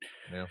 Um, right?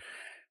 yeah,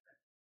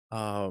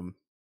 Um,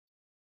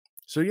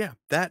 so yeah,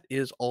 that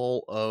is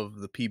all of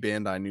the P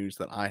Bandai news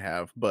that I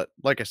have, but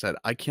like I said,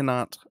 I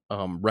cannot,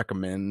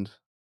 recommend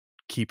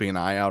keeping an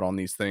eye out on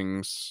these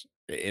things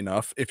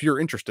enough if you're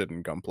interested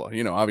in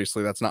Gunpla.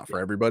 Obviously that's not yeah, for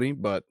everybody,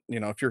 but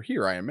if you're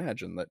here, I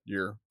imagine that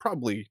you're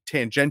probably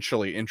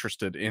tangentially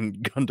interested in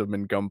Gundam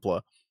and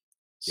Gunpla.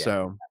 yeah.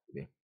 So,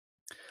 Maybe.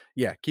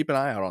 yeah, keep an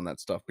eye out on that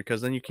stuff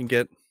because then you can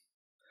get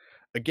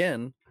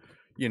again,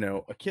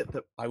 a kit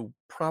that I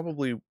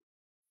probably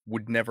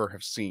would never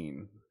have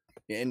seen.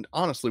 And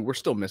honestly, we're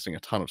still missing a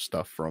ton of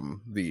stuff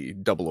from the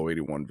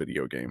 0081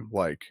 video game.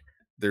 Like,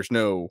 there's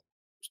no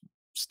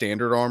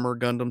standard armor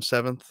Gundam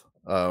 7th.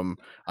 I'm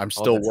Oh,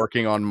 still that's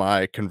working on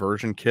my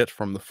conversion kit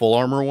from the full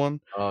armor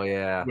one, oh,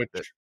 yeah.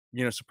 That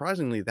which,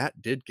 surprisingly,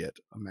 that did get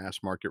a mass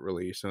market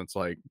release. And it's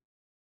like,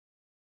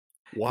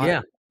 why,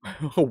 yeah.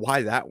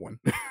 why that one?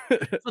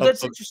 So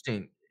that's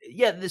interesting.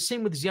 Yeah, the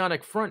same with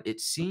Zionic Front. It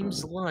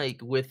seems like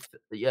with,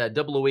 yeah,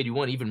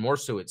 0081, even more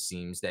so it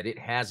seems that it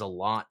has a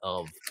lot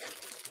of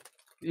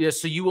yeah,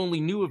 so you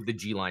only knew of the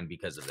G line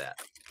because of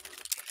that.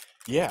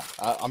 Yeah,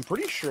 I'm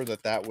pretty sure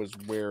that that was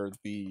where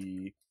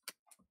it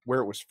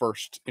was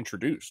first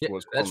introduced Yeah,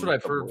 was that's what from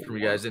I've heard from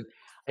you 0081. guys,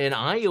 and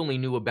I only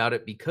knew about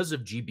it because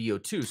of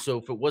GBO2, so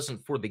if it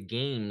wasn't for the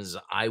games,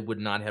 I would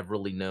not have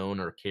really known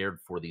or cared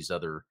for these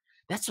other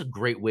that's a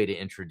great way to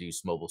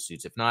introduce mobile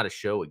suits, if not a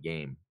show, a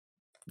game.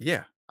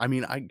 Yeah, I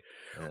mean, I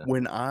Yeah.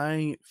 when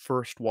I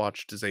first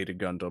watched Zeta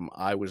Gundam,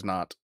 I was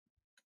not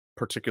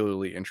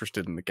particularly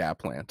interested in the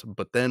Gaplant,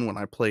 but then when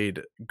I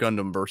played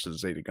Gundam versus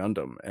Zeta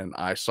Gundam and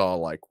I saw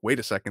like, wait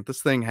a second,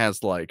 this thing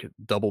has like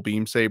double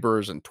beam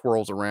sabers and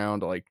twirls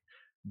around, like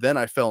then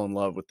I fell in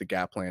love with the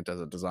Gaplant as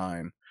a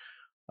design.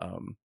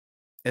 Um,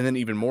 and then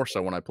even more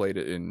so when I played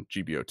it in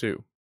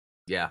GBO2.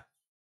 Yeah.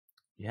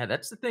 Yeah,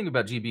 that's the thing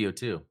about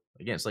GBO2.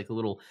 Again, it's like a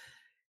little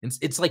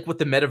it's like what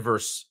the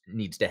metaverse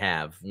needs to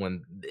have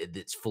when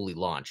it's fully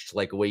launched,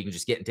 like a way you can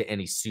just get into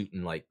any suit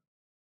and, like,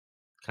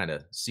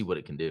 kinda see what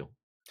it can do.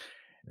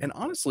 Yeah. And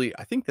honestly,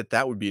 I think that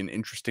that would be an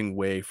interesting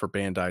way for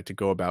Bandai to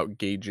go about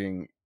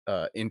gauging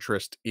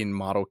interest in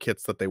model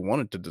kits that they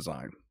wanted to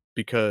design.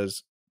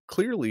 Because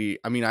clearly,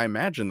 I mean, I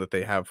imagine that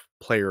they have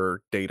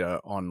player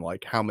data on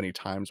like how many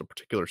times a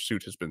particular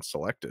suit has been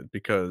selected.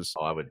 Because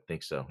Oh, I would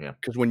think so, yeah.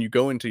 when you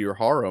go into your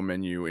Haro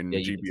menu Yeah, in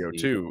you can see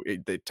GBO2,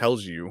 it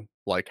tells you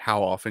like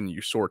how often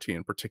you sortie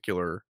in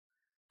particular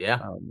yeah.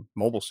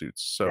 mobile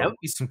suits. That So would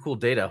be some cool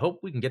data. I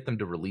hope we can get them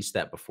to release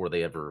that before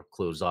they ever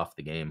close off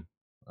the game.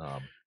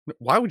 Um,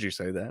 why would you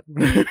say that?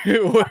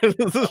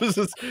 This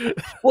is-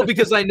 well,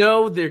 because I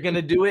know they're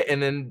gonna do it,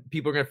 and then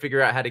people are gonna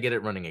figure out how to get it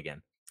running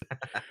again.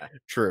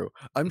 True.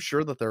 I'm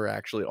sure that there are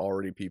actually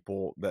already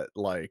people that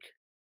like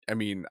I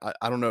mean,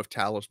 I don't know if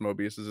Talos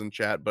Mobius is in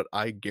chat, but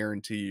I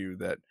guarantee you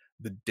that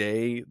the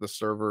day the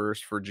servers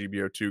for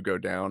GBO2 go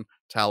down,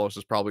 Talos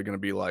is probably gonna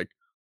be like,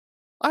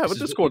 "I have a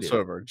This is what we Discord do.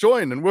 server.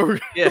 Join and we're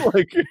Yeah.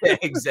 like." Yeah,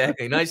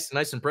 exactly. Nice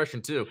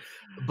impression too.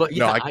 But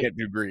No, yeah, I I can't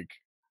do Greek.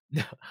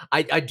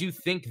 I do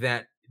think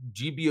that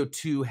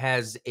GBO2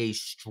 has a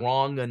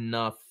strong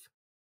enough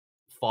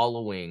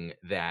following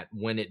that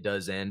when it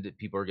does end,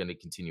 people are gonna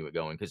continue it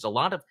going. Because a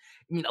lot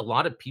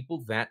of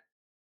people that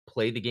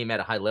play the game at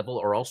a high level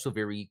are also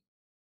very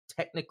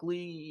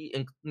technically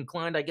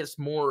inclined, I guess,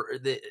 more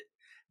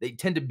they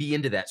tend to be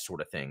into that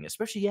sort of thing,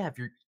 especially, yeah,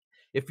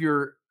 if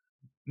you're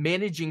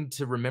managing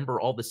to remember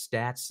all the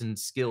stats and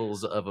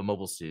skills of a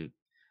mobile suit,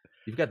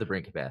 you've got the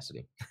brain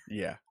capacity.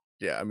 Yeah.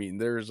 Yeah, I mean,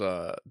 there's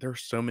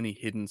so many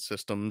hidden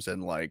systems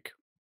and like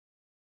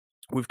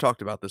we've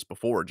talked about this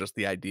before, just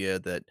the idea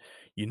that,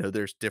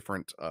 there's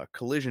different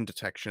collision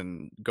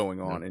detection going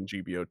Mhm. on in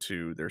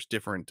GBO2. There's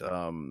different,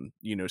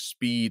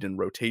 speed and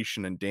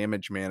rotation and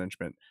damage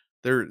management.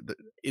 It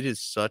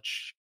is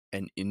such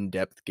an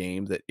in-depth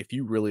game that if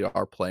you really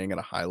are playing at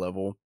a high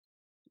level,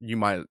 you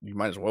might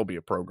as well be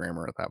a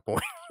programmer at that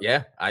point.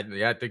 Yeah,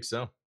 I think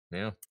so.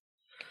 Yeah.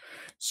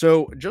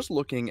 So, just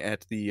looking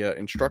at the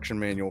instruction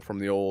manual from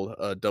the old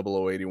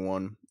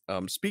 0081.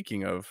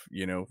 Speaking of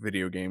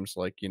video games,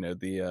 like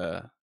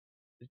the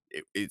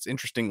it's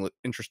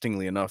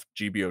interestingly enough,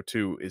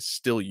 GBO2 is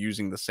still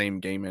using the same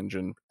game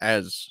engine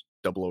as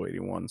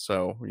 0081.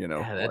 So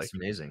Yeah, like that's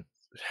amazing.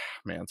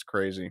 man, it's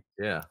crazy.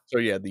 Yeah. So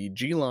yeah, the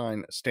G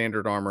line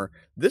standard armor.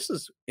 This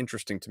is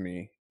interesting to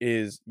me.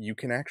 Is you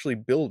can actually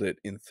build it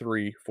in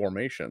three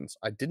formations.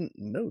 I didn't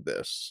know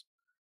this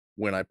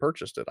when I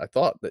purchased it. I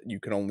thought that you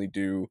could only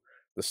do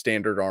the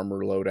standard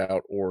armor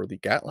loadout or the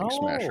Gatling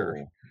smasher,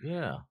 Oh,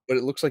 yeah. but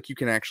it looks like you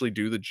can actually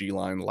do the G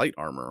line light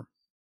armor.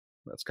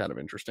 That's kind of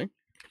interesting.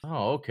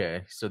 Oh,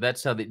 okay. So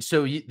that's how they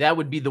so you that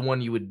would be the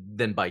one you would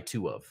then buy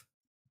 2 of,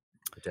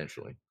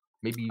 potentially.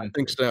 Maybe I even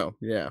think 3. so.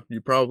 Yeah,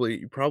 you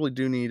probably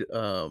do need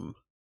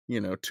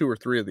two or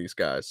three of these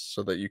guys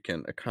so that you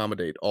can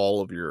accommodate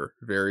all of your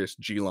various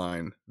G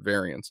line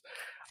variants.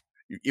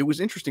 It was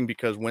interesting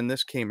because when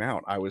this came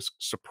out, I was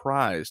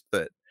surprised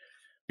that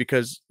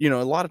because a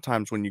lot of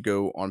times when you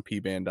go on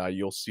P Bandai,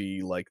 you'll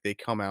see like they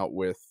come out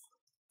with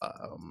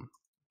um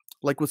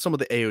like with some of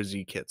the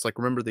AOZ kits. Like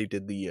remember they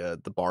did the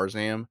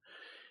Barzam,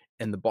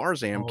 and the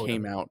Barzam Oh,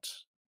 came yeah. out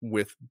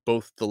with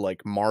both the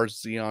like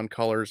Mars Xeon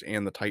colors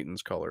and the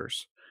Titans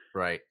colors.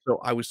 Right. So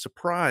I was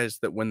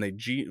surprised that when the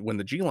G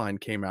line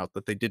came out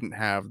that they didn't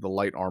have the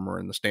light armor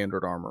and the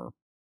standard armor.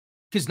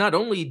 Because not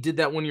only did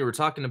that one you were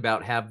talking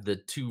about have the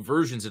 2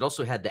 versions, it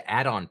also had the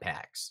add-on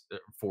packs,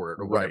 for it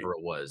or Right. whatever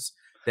it was,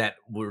 that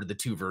were the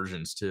 2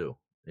 versions too.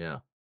 Yeah.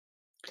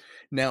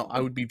 Now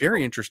I would be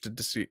very interested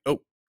to see.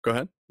 Oh, go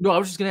ahead. No, I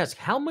was just gonna ask,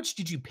 how much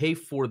did you pay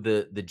for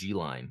the G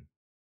line,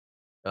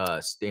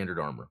 standard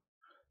armor?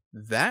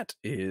 That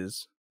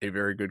is a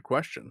very good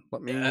question.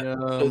 Let Yeah,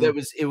 me so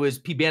it was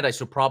P Bandai,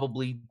 so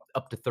probably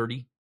up to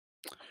 30?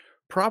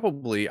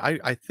 probably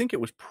I think it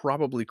was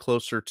probably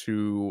closer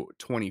to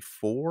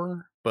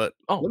 24, but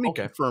Oh, let me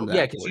okay. confirm Cool.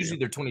 Yeah, that because for you. usually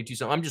they're 22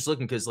 so I'm just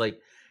looking because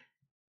like,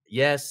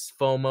 yes,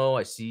 FOMO,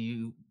 I see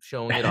you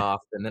showing it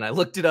off, and then I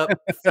looked it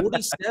up,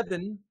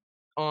 47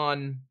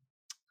 on,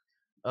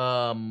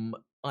 um,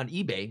 on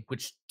eBay,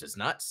 which does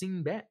not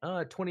seem bad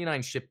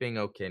 29 shipping,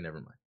 okay,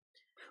 never mind.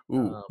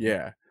 Ooh, Um,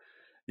 yeah.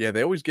 Yeah,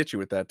 they always get you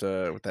with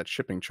that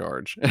shipping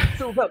charge.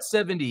 so about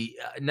 70,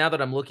 now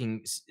that I'm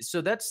looking,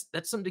 so that's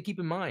something to keep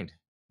in mind.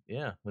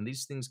 Yeah, when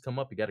these things come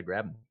up, you gotta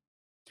grab them.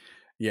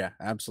 Yeah,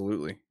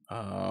 absolutely.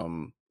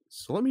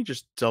 So let me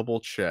just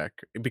double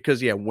check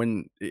because yeah,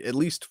 at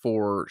least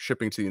for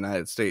shipping to the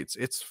United States,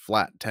 it's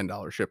flat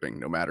 $10 shipping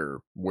no matter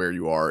where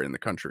you are in the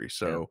country. Yeah.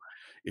 So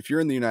if you're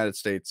in the United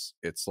States,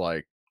 it's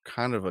like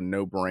kind of a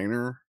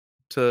no-brainer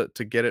to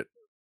get it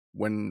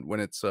when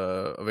it's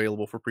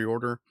available for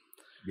pre-order.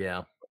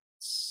 Yeah.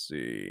 Let's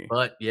see.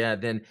 But yeah,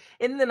 then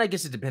I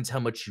guess it depends how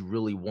much you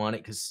really want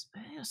it 'cause,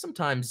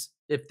 sometimes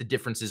if the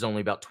difference is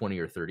only about 20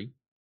 or 30,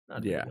 not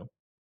a big Yeah. deal.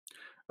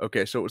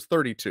 Okay, so it was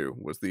 32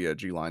 was the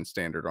G-Line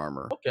standard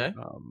armor. Okay.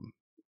 Um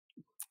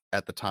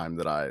at the time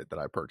that I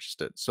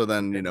purchased it. So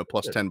then, Okay, that's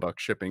plus good. 10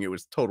 bucks shipping, it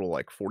was total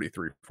like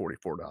 43,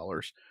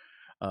 $44.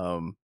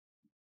 Um,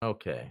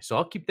 Okay, so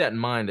I'll keep that in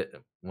mind,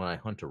 when I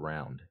hunt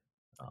around.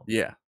 Um,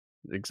 yeah,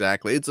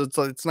 exactly.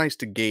 It's nice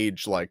to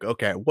gauge like,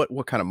 okay,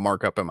 what kind of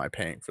markup am I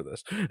paying for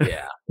this?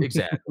 yeah,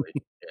 exactly.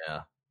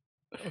 Yeah.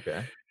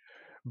 Okay.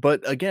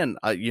 But again,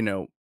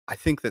 I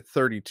think that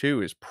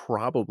 32 is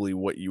probably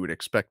what you would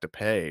expect to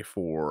pay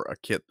for a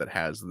kit that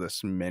has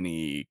this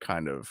many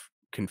kind of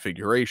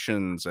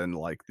configurations and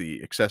like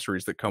the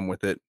accessories that come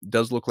with it.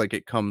 Does look like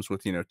it comes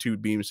with, two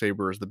beam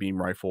sabers, the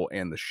beam rifle,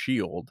 and the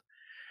shield.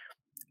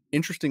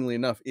 Interestingly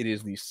enough, it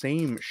is the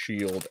same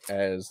shield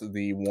as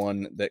the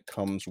one that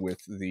comes with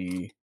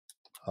the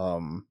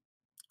um,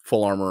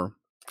 full armor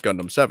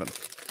Gundam 7.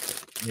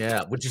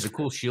 Yeah, which is a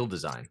cool shield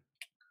design.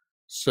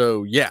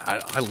 So yeah,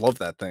 I love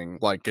that thing.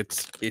 Like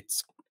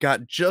it's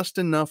got just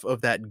enough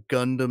of that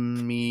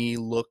Gundam-y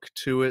look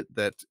to it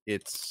that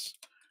it's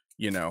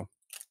you know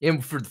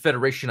And for the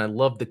Federation, I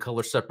love the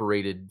color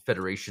separated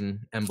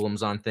Federation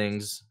emblems on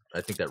things.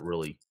 I think that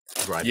really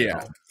drives it yeah,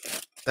 home.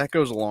 that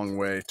goes a long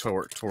way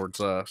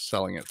towards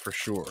selling it for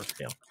sure.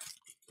 Yeah.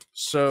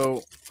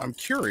 So I'm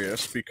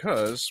curious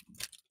because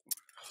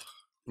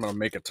I'm gonna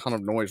make a ton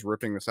of noise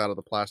ripping this out of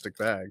the plastic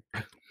bag.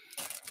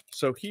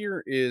 So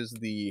here is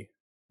the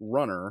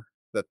runner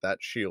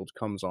that shield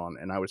comes on,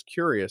 and I was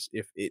curious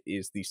if it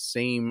is the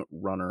same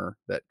runner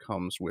that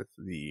comes with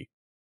the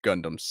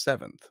Gundam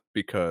 7th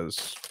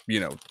because,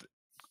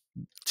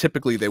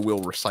 typically they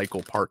will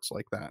recycle parts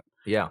like that.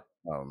 Yeah.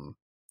 Um,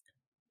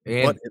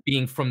 but And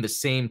being from the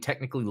same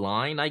technically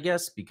line, I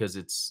guess, because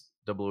it's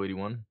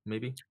 0081,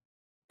 maybe?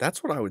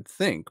 that's what I would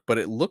think, but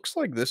it looks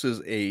like this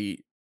is a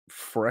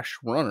fresh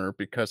runner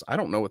because I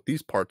don't know what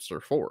these parts are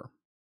for.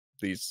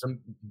 These Some,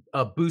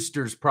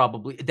 boosters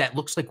probably that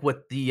looks like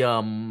what the,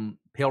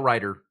 Pale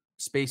Rider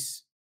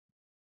space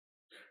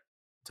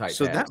type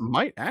So that pads.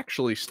 might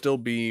actually still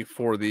be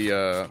for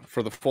the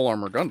full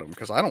armor Gundam,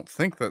 because I don't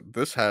think that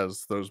this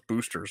has those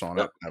boosters on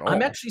No, it at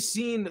I'm all. actually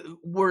seeing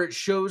where it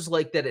shows,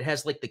 like, that it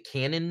has, like, the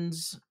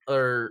cannons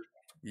or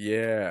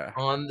Yeah,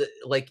 on the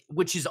like,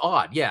 which is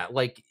odd, yeah,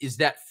 like, is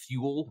that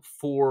fuel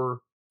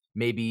for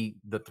maybe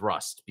the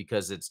thrust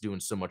because it's doing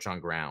so much on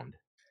ground?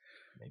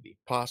 Maybe.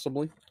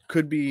 possibly.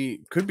 Could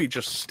be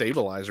just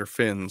stabilizer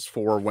fins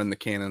for when the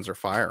cannons are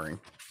firing.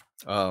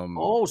 Um,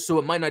 Oh, so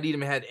it might not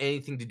even had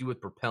anything to do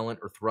with propellant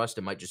or thrust,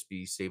 it might just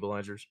be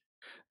stabilizers?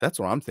 that's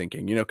what I'm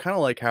thinking. Kind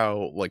of like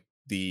how like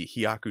the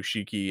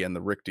Hyakushiki and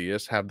the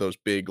Rictius have those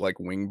big like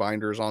wing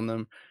binders on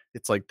them.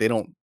 It's like they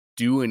don't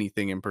do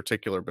anything in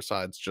particular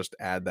besides just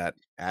add that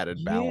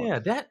added balance. Yeah,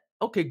 that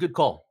okay, good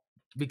call,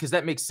 because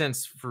that makes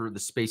sense for the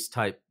space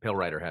type Pale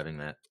Rider having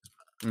that.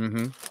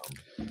 hmm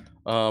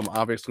Um,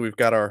 Obviously, we've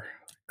got our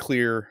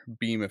clear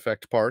beam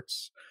effect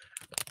parts,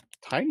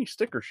 tiny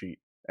sticker sheet,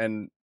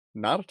 and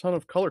not a ton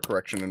of color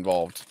correction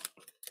involved.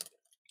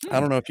 I hmm,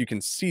 don't know if you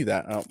can see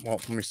that. Well,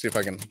 let me see if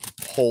I can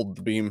hold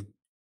the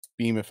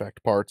beam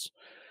effect parts.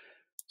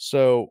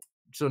 So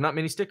so not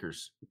many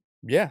stickers.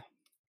 yeah,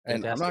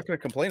 and I'm not Fantastic. going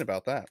to complain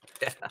about that.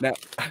 Now,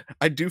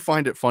 I do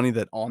find it funny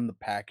that on the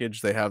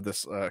package they have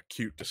this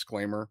cute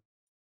disclaimer.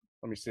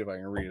 Let me see if I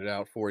can read it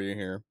out for you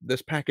here.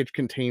 This package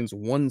contains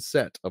one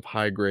set of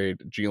high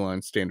grade G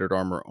line standard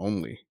armor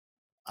only.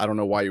 I don't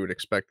know why you would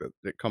expect that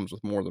it comes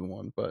with more than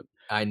one, but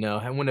I know,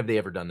 and when have they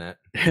ever done that?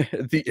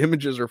 the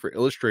images are for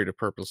illustrative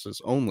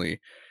purposes only,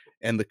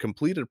 and the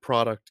completed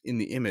product in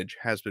the image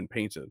has been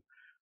painted.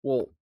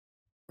 Well,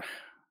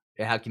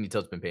 Yeah, how can you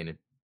tell it's been painted?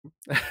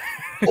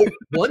 Oh,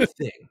 one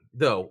thing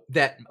though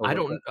that oh,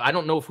 what's that? I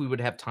don't know if we would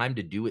have time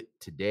to do it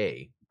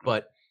today,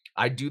 but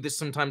I do this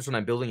sometimes when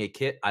I'm building a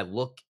kit. I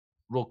look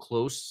real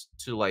close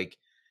to like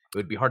it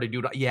would be hard to do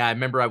it. Yeah, I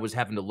remember I was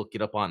having to look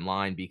it up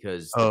online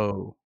because the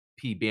Oh,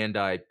 P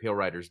Bandai Pale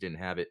Riders didn't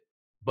have it.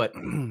 But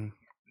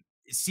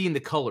seeing the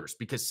colors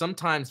because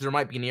sometimes there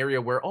might be an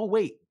area where, oh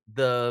wait,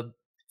 the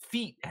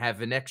feet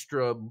have an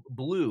extra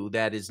blue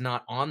that is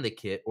not on the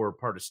kit or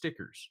part of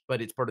stickers,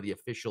 but it's part of the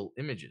official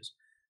images.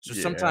 So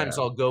sometimes yeah.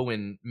 I'll go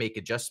and make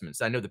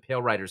adjustments. I know the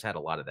Pale Riders had a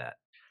lot of that.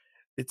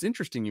 It's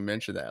interesting you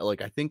mentioned that.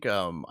 Like, I think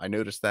I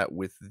noticed that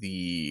with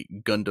the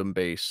Gundam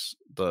base,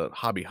 the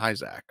Hobby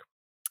Hyzak,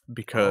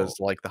 Oh, because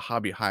like the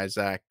Hobby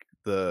Hyzak,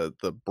 the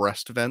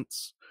breast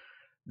vents,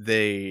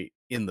 they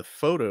in the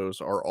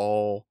photos are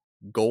all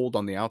gold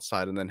on the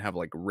outside and then have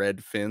like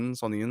red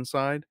fins on the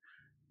inside.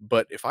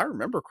 But if I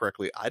remember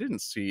correctly, I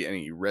didn't see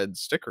any red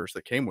stickers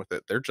that came with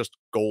it. They're just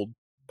gold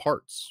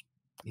parts.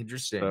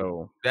 interesting.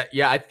 So, That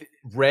yeah,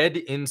 red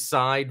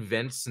inside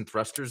vents and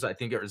thrusters. I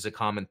think is a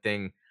common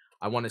thing.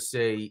 I want to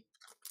say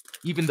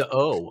even the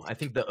O. I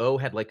think the O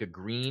had like a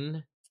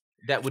green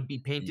that would be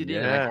painted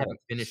in, and I yeah.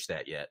 haven't finished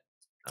that yet.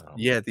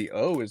 Yeah, the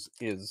O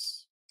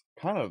is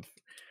kind of,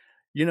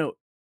 you know,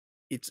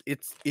 it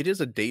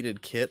is a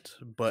dated kit,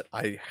 but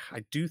I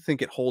do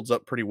think it holds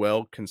up pretty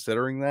well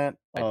considering that.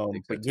 I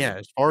think so But too. yeah,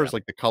 as far Yeah. as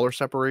like the color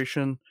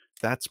separation,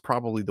 that's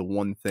probably the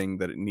one thing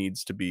that it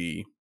needs to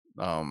be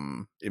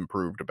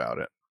improved about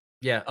it.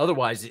 Yeah,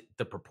 otherwise,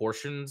 the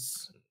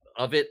proportions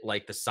of it,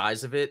 like the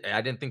size of it,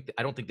 I don't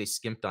think they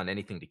skimped on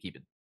anything to keep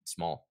it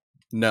small.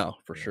 No,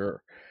 for Yeah.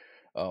 sure.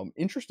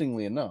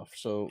 Interestingly enough,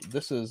 so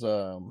this is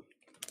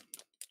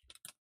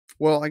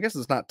well, I guess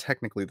it's not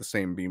technically the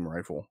same beam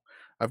rifle.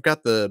 I've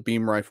got the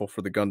beam rifle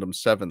for the Gundam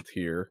 7th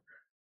here.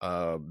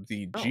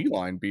 The Oh, G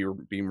line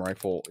beam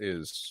rifle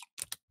is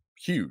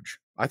huge.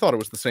 I thought it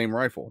was the same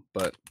rifle,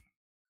 but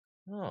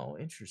oh,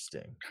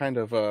 interesting. kind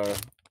of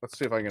let's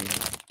see if I can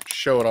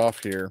show it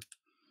off here.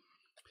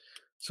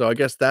 So I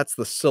guess that's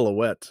the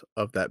silhouette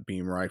of that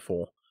beam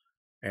rifle,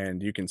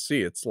 and you can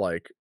see it's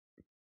like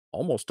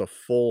almost a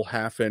full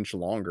half inch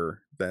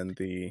longer than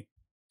the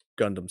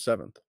Gundam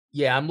 7th.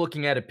 Yeah, I'm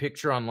looking at a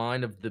picture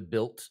online of the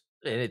built,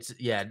 and it's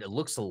yeah, it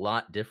looks a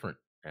lot different,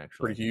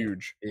 Pretty actually.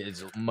 huge.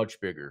 It's much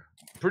bigger.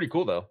 Pretty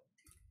cool, though,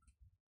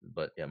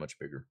 but yeah, much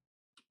bigger.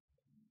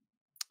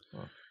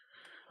 Huh.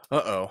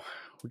 Uh-oh.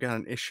 We got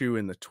an issue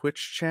in the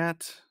Twitch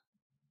chat.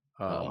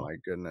 Oh Uh-oh. my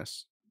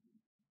goodness.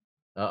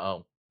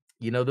 Uh-oh.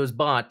 You know those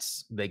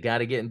bots, they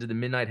gotta get into the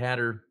Midnight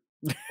Hatter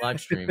live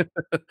stream.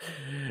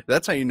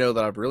 That's how you know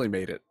that I've really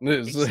made it.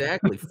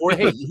 Exactly.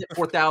 Hey, you hit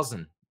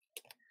 4,000.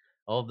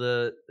 All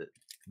the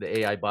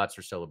AI bots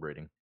are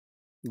celebrating.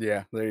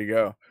 Yeah, there you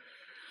go.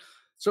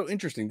 So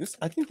interesting.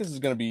 I think this is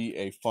going to be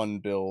a fun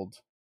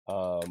build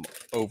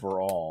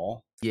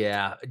overall.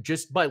 Yeah,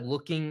 just by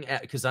looking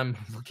at because I'm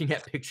looking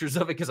at pictures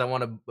of it because I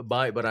wanna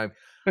buy it, but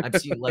I'm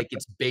seeing, like,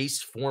 its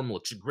base form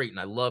looks great, and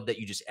I love that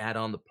you just add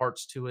on the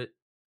parts to it.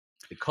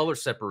 The color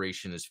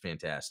separation is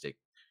fantastic.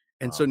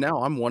 And Um, so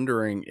now I'm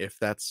wondering if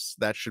that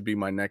should be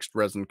my next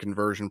resin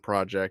conversion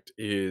project,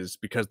 is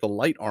because the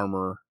light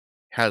armor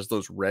has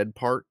those red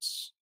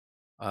parts.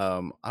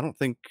 I don't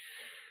think,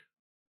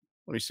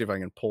 let me see if I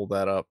can pull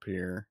that up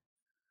here.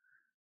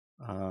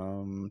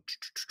 Um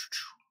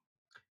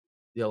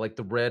yeah, like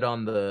the red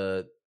on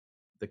the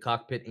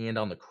cockpit and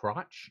on the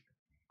crotch.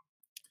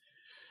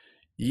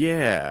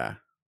 yeah.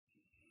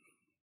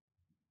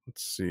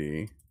 Let's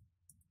see.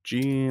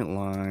 G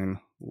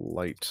line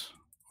light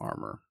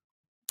armor.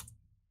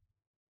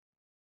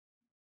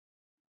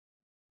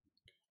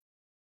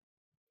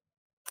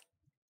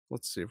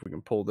 Let's see if we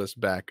can pull this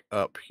back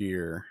up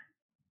here.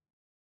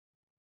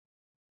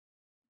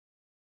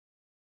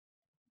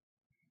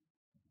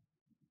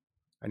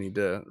 I need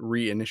to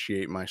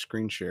reinitiate my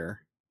screen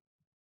share.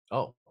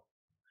 Oh.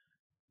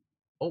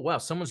 Oh, wow,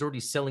 someone's already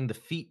selling the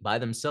feet by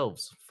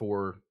themselves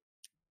for,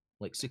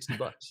 like, 60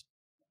 bucks.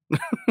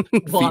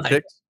 Feet Why?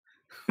 pics.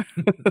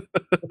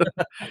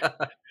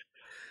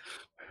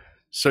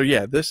 So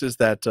yeah, this is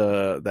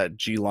that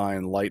G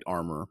line light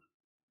armor,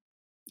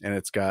 and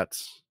it's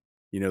got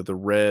the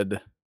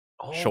red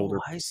Oh,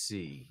 shoulder. I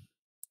see.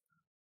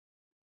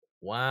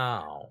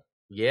 Wow.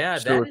 Yeah,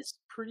 So that is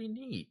pretty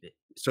neat.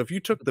 so if you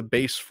took the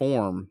base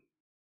form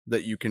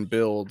that you can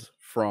build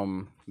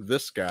from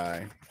this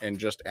guy and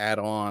just add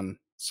on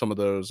some of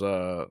those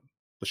the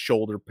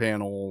shoulder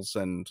panels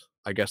and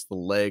I guess the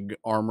leg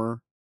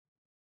armor,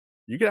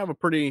 you could have a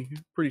pretty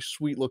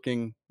sweet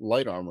looking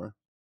light armor.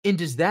 And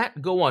does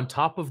that go on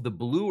top of the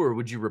blue, or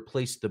would you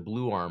replace the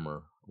blue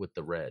armor with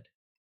the red?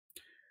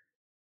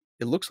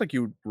 It looks like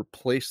you would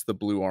replace the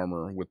blue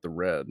armor with the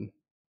red.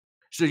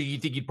 So you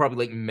think you'd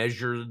probably, like,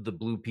 measure the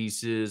blue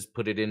pieces,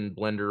 put it in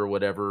Blender or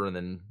whatever, and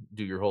then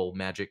do your whole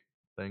magic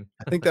thing?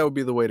 I think that would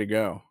be the way to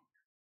go.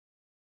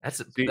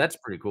 See, That's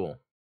pretty cool.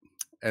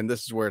 and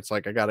this is where it's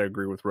like I got to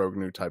agree with Rogue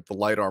New Type. The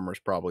light armor is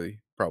probably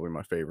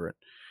my favorite.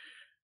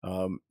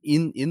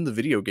 In the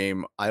video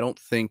game, I don't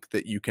think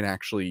that you can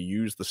actually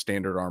use the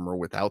standard armor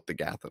without the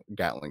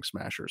Gatling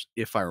smashers,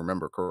 if I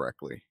remember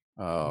correctly.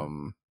 Hmm,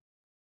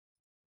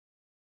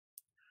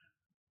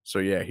 So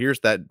yeah, here's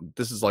that.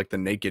 This is like the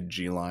naked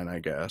G line, I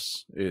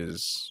guess.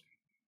 Is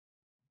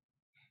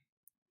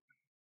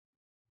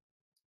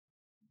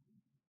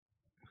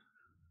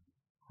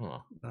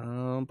huh.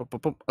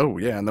 oh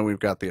yeah, and then we've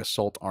got the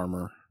assault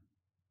armor.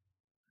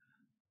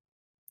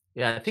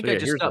 Yeah, I So think I yeah,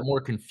 just here's got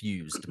more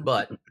confused,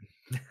 but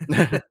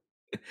a.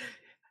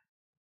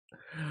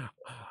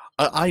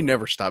 I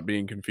never stop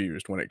being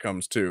confused when it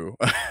comes to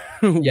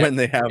yeah, when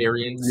they the have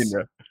variants.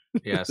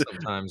 Yeah,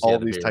 sometimes, yeah, all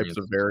the these types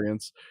of variants.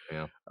 variants.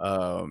 Yeah.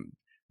 Um,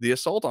 the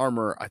assault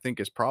armor, I think,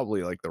 is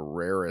probably like the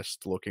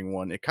rarest looking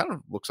one. It kind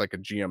of looks like a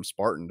GM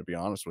Spartan, to be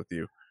honest with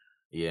you,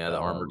 Yeah, the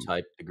armor um,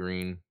 type, the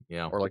green,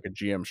 yeah. or like a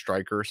GM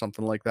Striker or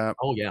something like that.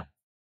 Oh, yeah.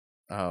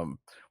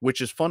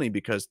 Which is funny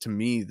because to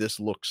me, this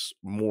looks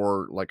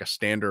more like a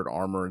standard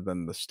armor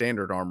than the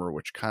standard armor,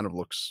 which kind of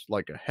looks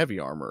like a heavy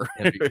armor.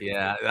 Heavy,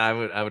 yeah, I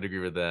would agree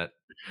with that.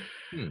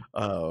 Hmm.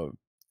 uh,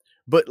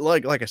 but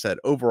like I said,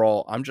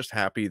 overall, I'm just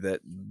happy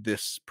that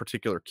this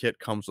particular kit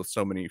comes with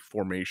so many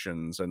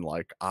formations and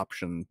like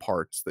option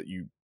parts that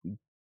you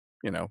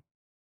know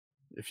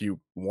if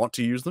you want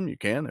to use them, you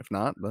can. If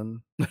not,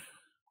 then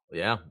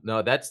Yeah,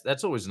 no,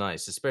 that's always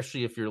nice,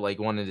 especially if you're, like,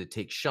 wanting to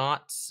take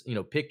shots,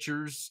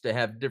 pictures to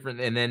have different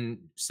and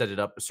then set it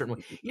up a certain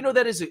way.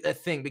 That is a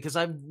thing because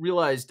I've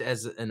realized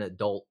as an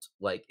adult,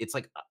 like, it's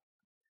like,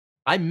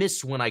 I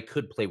miss when I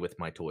could play with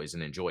my toys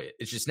and enjoy it.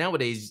 It's just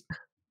nowadays,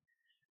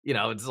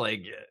 it's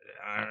like,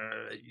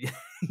 uh,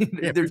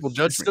 yeah, there's people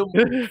judge there's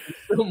me.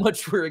 so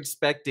much we're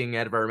expecting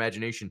out of our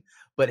imagination,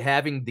 but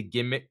having the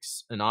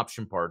gimmicks and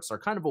option parts are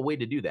kind of a way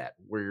to do that,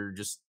 where you're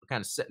just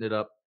kinda setting it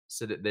up,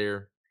 sit it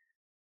there,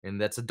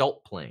 and that's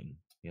adult playing,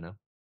 you know?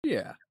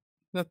 Yeah,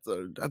 that's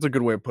a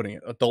good way of putting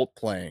it. Adult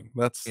playing.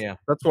 Yeah.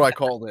 That's what I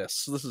call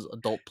this. This is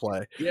adult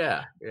play.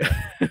 Yeah, yeah.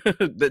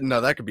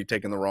 No, that could be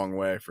taken the wrong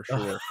way for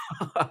sure.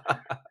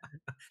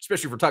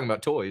 Especially if we're talking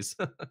about toys.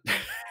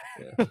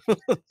 Yeah.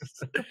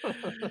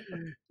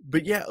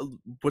 But yeah,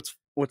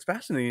 what's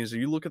fascinating is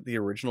you look at the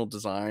original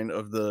design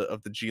of the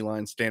G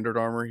line standard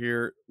armor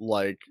here.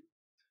 Like,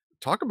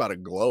 talk about a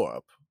glow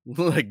up.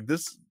 Like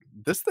this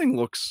thing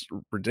looks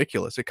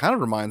ridiculous. It kind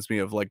of reminds me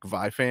of like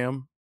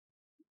Vifam.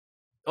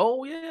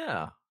 Oh,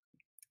 yeah.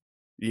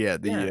 Yeah,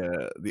 Yeah.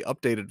 the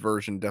updated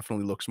version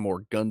definitely looks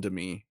more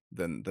Gundam-y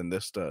than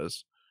this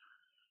does.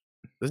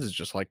 This is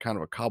just like kind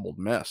of a cobbled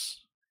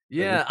mess.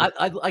 But Yeah,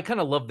 I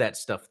kinda love that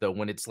stuff, though,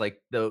 when it's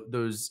like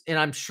those and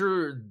I'm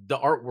sure the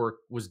artwork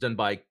was done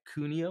by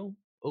Kunio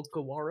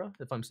Okawara,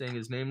 if I'm saying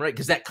his name right,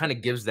 because that kinda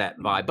gives that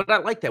vibe, but I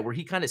like that where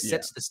he kinda yeah,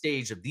 sets the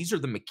stage of these are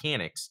the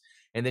mechanics,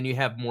 and then you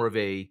have more of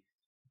a,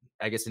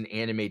 I guess, an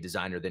anime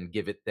designer then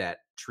give it that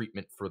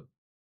treatment for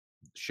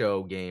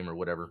show, game, or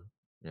whatever,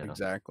 you know?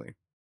 exactly.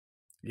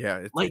 Yeah,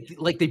 it's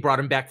Like they brought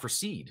him back for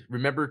Seed.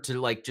 Remember to,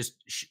 like,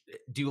 just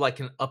do,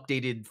 like, an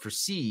updated for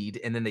Seed,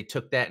 and then they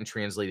took that and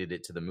translated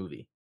it to the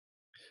movie.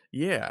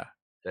 yeah.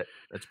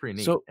 That's pretty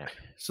neat, So yeah.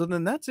 so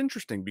then that's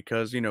interesting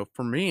because,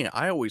 for me,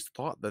 I always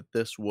thought that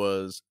this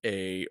was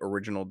a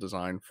original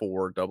design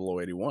for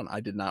 0081. I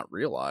did not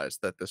realize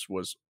that this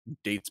was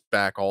dates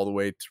back all the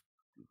way to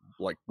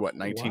like what,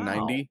 Oh,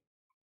 wow. 1990,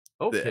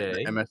 the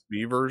Okay.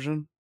 MSV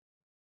version.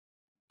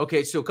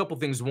 Okay, so a couple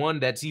things. One,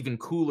 that's even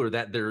cooler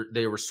that they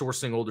were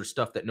sourcing older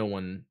stuff that no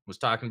one was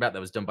talking about that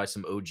was done by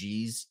some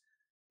OGs,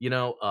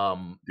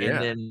 and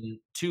Yeah. then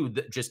 2,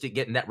 just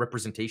getting that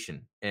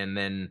representation, and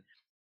then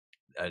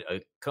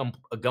a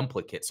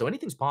Gunpla kit, so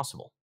anything's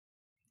possible.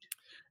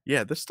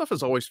 Yeah, this stuff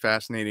is always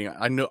fascinating.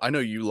 I know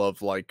you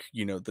love, like,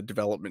 the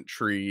development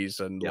trees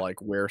and, Yep.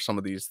 like, where some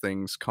of these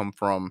things come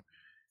from.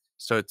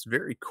 So it's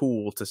very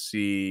cool to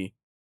see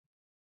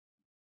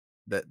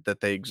that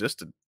they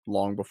existed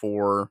long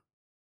before,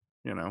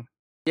 you know.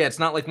 Yeah, it's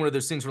not like one of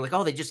those things where like,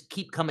 "Oh, they just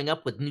keep coming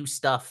up with new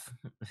stuff."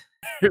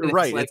 And it's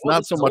Right, like, it's "Well, not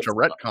this so is much old a stuff."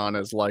 retcon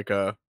as like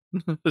a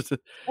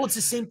Well, it's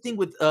the same thing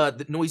with,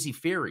 the Noisy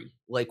Fairy.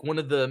 Like, one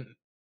of the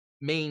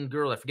main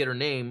girl, I forget her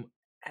name,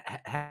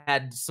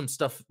 had some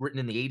stuff written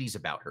in the '80s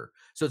about her.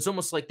 So it's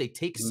almost like they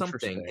take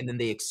something and Interesting. then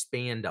they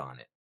expand on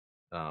it,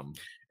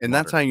 And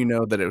that's modern. how you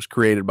know that it was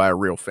created by a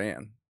real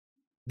fan.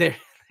 There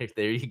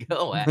there you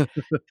go.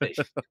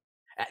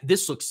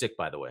 This looks sick,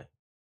 by the way.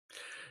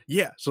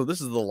 Yeah, so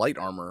this is the light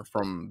armor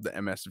from the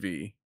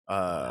MSV.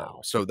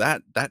 Wow. So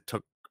that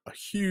took a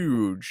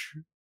huge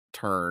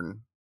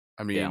turn.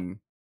 I Yeah, mean,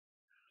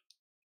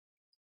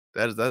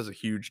 that is a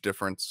huge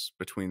difference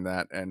between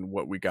that and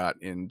what we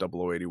got in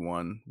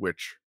 0081,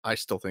 which I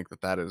still think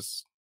that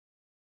is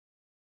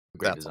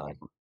great that's design.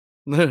 awesome.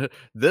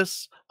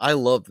 This I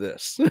love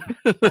this.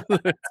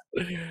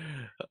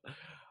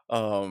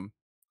 Um,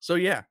 so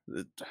yeah,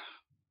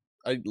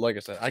 I like I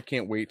said, I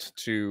can't wait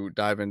to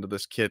dive into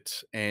this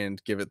kit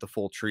and give it the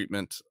full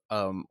treatment.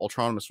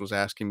 Ultronymous was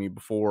asking me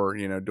before,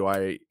 do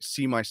I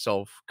see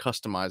myself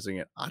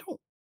customizing it? I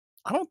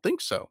don't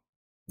think so.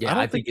 I Yeah, I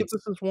don't think think that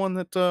this is one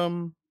that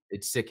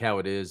it's sick how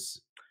it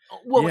is.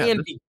 Well, yeah,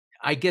 and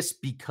I guess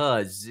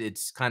because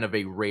it's kind of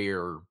a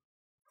rare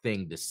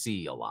thing to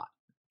see a lot.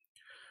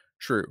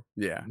 true.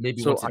 Yeah. Maybe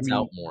So once I it's out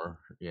mean, more,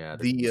 yeah,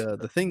 there could be the some uh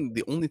the thing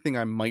the only thing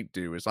I might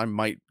do is I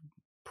might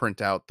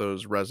print out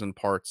those resin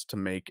parts to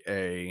make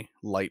a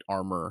light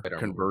armor right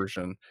armor version.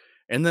 conversion.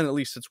 And then at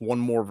least it's one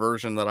more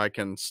version that I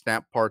can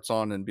snap parts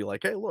on and be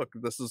like, "Hey, look,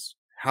 this is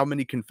how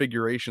many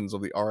configurations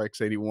of the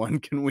RX-81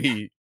 can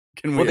we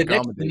Well, the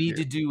next you accommodate need here?"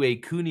 to do a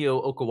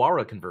Kunio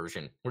Okawara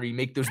conversion where you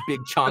make those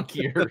big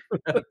chunkier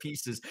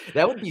pieces.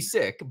 That would be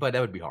sick, but that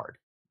would be hard.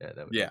 Yeah,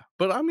 that would be Yeah,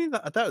 but I mean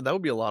that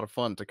would be a lot of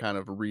fun to kind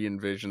of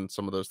re-envision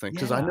some of those things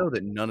because I yeah. know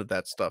that none of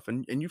that stuff,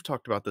 and you've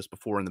talked about this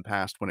before in the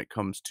past when it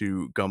comes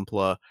to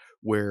Gunpla,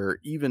 where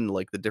even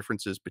like the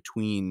differences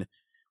between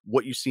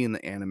what you see in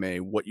the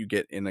anime, what you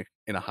get in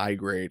a high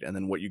grade, and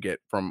then what you get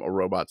from a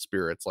Robot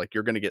Spirits, like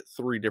you're going to get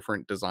three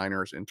different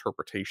designers'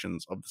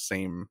 interpretations of the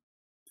same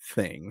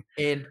thing.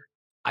 And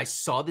I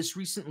saw this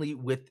recently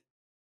with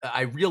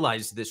I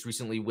realized this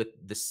recently with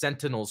the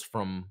Sentinels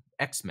from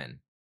X-Men.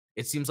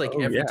 It seems like Oh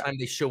every yeah, time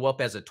they show up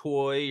as a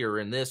toy or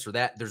in this or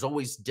that, there's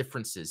always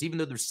differences. Even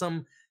though there's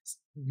some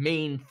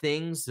main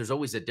things, there's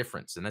always a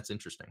difference, and that's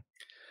interesting.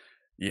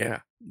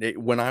 yeah.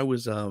 When I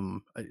was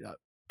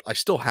I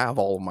still have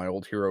all of my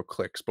old hero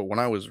clicks, but when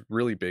I was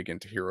really big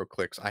into hero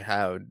clicks, I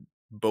had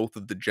both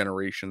of the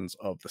generations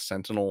of the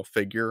Sentinel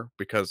figure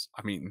because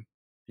I mean,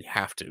 you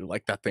have to.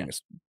 Like that Yeah. thing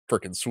is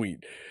freaking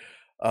sweet.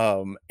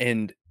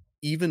 And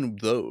even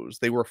those,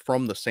 they were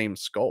from the same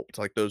sculpt,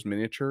 like those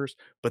miniatures,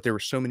 but there were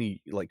so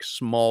many like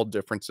small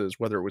differences,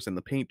 whether it was in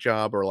the paint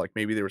job or like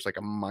maybe there was like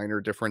a minor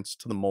difference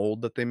to the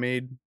mold that they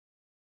made.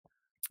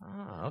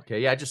 Ah,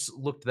 okay. Yeah, I just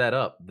looked that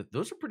up.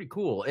 Those are pretty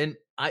cool. And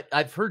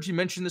I've heard you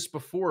mention this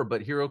before,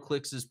 but Hero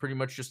Clicks is pretty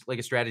much just like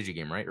a strategy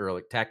game, right? Or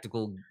like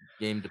tactical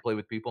game to play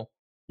with people.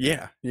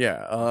 Yeah,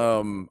 yeah.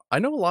 I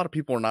know a lot of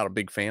people are not a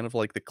big fan of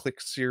like the Click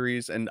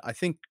series, and I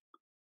think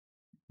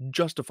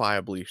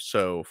justifiably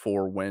so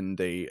for when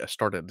they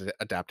started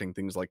adapting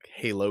things like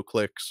Halo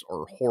clicks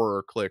or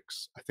horror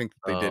clicks. I think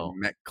that they did Oh,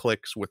 mech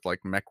clicks with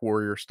like Mech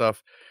Warrior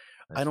stuff.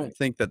 I that's don't right.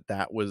 think that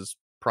that was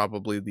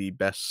probably the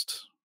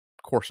best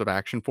course of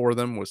action for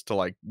them was to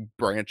like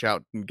branch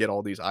out and get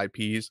all these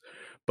IPs.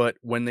 But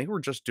when they were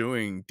just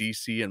doing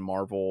DC and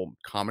Marvel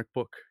comic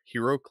book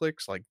hero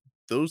clicks, like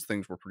those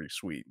things were pretty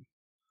sweet.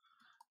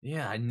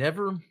 Yeah, I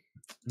never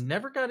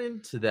got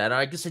into that.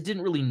 I guess I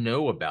didn't really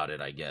know about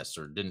it, I guess,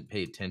 or didn't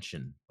pay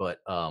attention.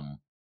 But I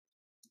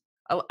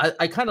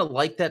kind of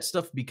like that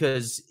stuff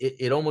because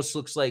it almost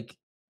looks like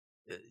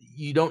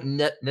you don't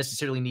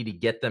necessarily need to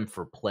get them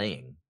for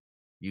playing.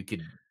 You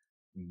could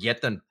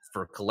get them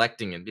for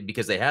collecting and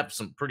because they have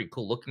some pretty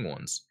cool looking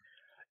ones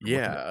from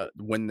looking at. Yeah,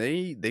 when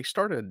they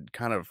started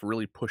kind of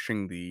really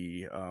pushing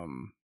the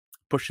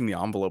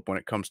envelope when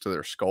it comes to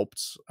their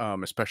sculpts,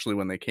 especially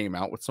when they came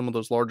out with some of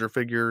those larger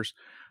figures.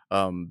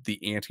 The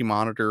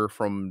Anti-Monitor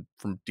from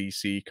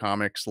DC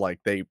Comics, like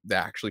they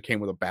actually came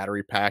with a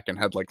battery pack and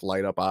had like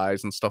light up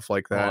eyes and stuff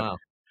like Oh that. wow.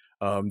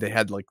 They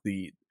had like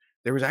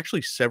there was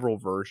actually several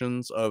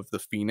versions of the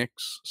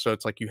Phoenix. So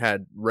it's like you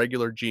had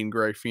regular Jean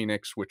Grey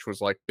Phoenix, which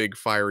was like big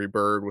fiery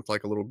bird with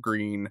like a little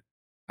green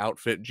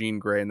outfit Jean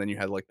Grey, and then you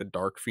had like the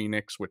Dark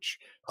Phoenix, which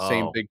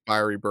same Oh, big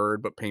fiery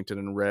bird but painted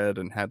in red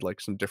and had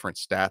like some different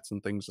stats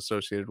and things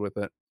associated with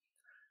it.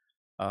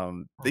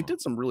 They huh.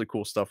 did some really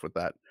cool stuff with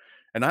that.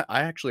 And I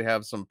actually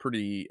have some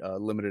pretty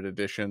limited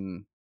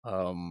edition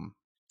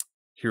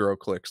hero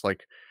clicks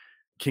like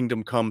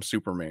Kingdom Come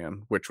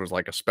Superman, which was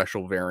like a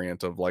special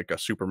variant of like a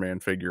Superman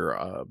figure,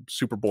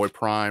 Superboy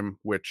Prime,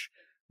 which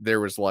there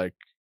was like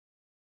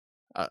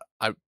uh,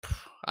 I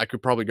I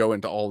could probably go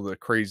into all the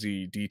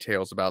crazy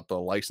details about the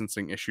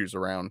licensing issues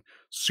around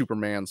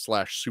Superman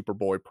slash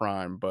Superboy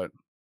Prime, but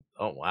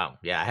Oh, wow.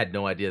 Yeah, I had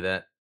no idea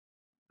that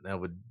that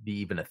would be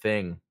even a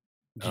thing.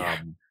 yeah,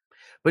 Um,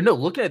 but no,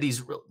 looking at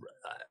these real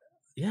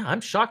yeah,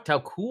 I'm shocked how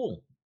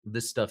cool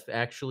this stuff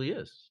actually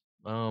is.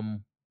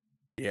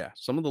 yeah,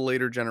 some of the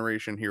later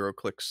generation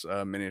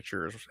HeroClix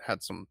miniatures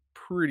had some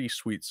pretty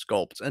sweet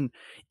sculpts, and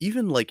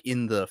even like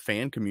in the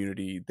fan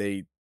community,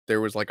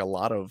 there was like a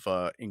lot of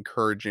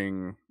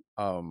encouraging,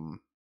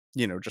 um,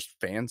 just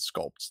fan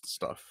sculpts and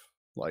stuff.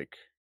 Like,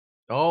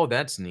 Oh,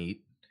 that's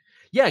neat.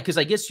 Yeah, because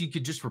I guess you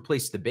could just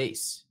replace the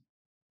base.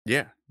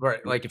 yeah,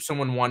 Right, like, if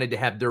someone wanted to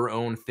have their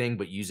own thing,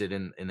 but use it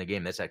in the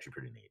game, that's actually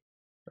pretty neat.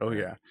 oh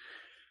Yeah.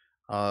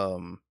 yeah.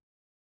 Um,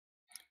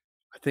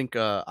 I think,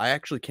 I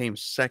actually came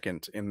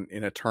 2nd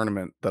in a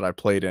tournament that I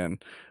played in.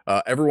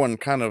 Everyone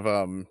kind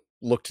of,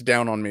 looked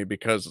down on me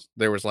because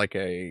there was, like,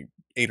 a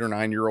 8 or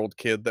 9-year-old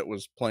kid that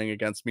was playing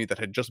against me that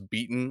had just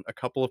beaten a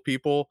couple of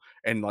people,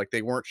 and, like,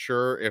 they weren't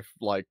sure if,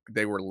 like,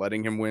 they were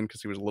letting him win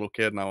because he was a little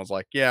kid, and I was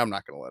like, "Yeah, I'm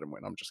not gonna let him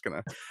win. I'm just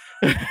gonna."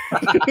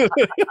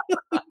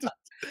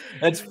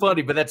 That's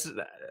funny, but that's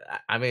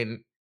I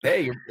mean,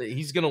 hey,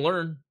 he's gonna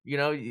learn,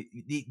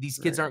 these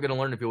kids Right. aren't gonna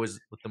learn if you always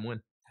let them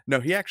win. No,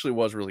 he actually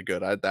was really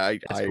good.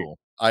 That's cool.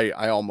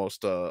 I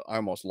almost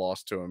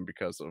lost to him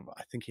because of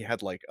I think he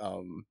had like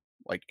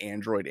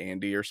Android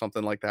Andy or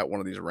something like that, one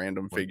of these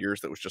random Like,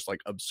 figures that was just like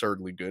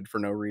absurdly good for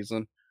no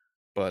reason.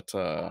 But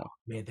oh,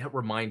 man, that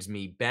reminds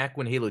me, back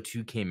when Halo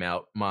 2 came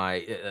out,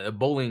 my,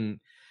 bowling,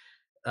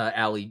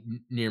 alley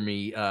n near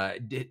me,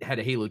 had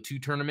a Halo 2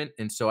 tournament,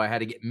 and so I had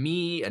to get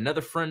me,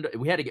 another friend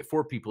we had to get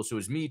 4 people, so it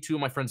was me, 2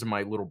 of my friends, and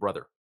my little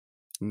brother,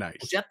 which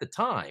nice. at the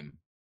time,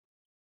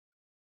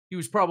 he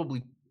was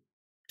probably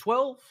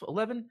 12,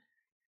 11.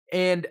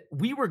 And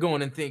we were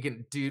going and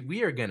thinking, "Dude,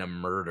 we are gonna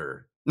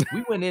murder."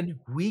 We went in,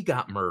 we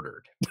got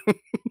murdered.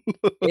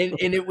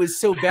 And it was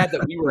so bad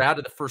that we were out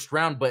of the first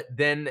round, but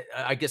then,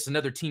 I guess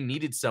another team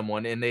needed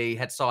someone, and they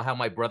had saw how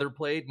my brother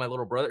played, my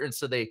little brother, and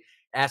so they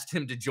asked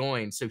him to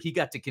join, so he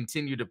got to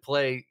continue to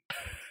play,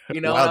 Wow,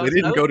 and they I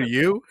didn't was go to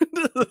you?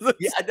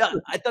 yeah, That's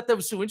I thought that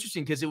was so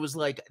interesting because it was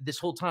like, this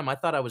whole time I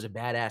thought I was a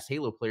badass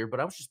Halo player, but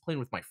I was just playing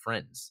with my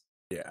friends.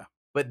 yeah.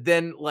 But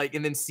then, like,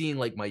 and then seeing,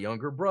 like, my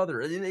younger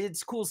brother, and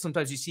it's cool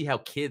sometimes you see how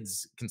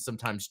kids can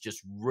sometimes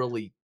just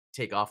really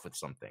take off with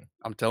something.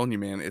 I'm telling you,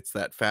 man, it's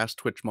that fast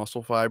twitch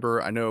muscle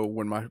fiber. I know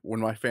when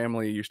my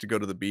family used to go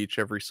to the beach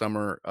every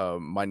summer,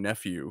 my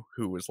nephew,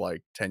 who was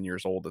like 10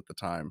 years old at the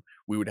time,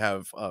 we would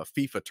have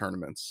FIFA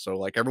tournaments. So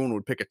like everyone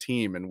would pick a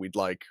team and we'd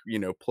like,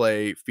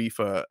 play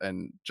FIFA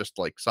and just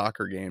like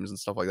soccer games and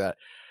stuff like that.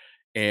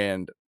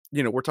 And,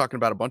 we're talking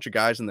about a bunch of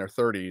guys in their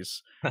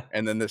 30s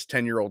and then this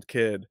 10-year-old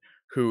kid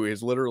who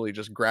is literally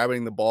just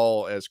grabbing the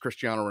ball as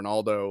Cristiano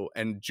Ronaldo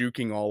and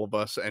juking all of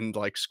us and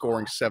like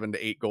scoring 7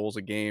 to 8 goals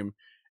a game,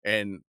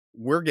 and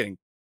we're getting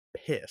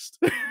pissed.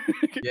 We're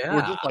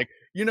Yeah. just like,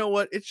 "You know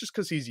what? It's just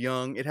because he's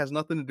young. It has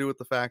nothing to do with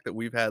the fact that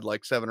we've had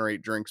like 7 or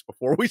 8 drinks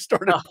before we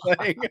started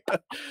playing."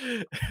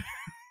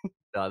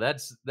 No,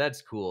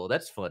 that's cool.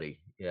 That's funny.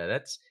 Yeah,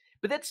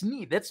 that's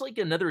neat. That's like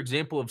another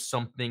example of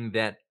something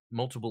that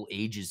multiple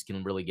ages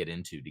can really get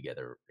into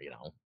together,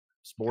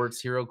 Sports,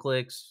 hero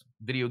clicks,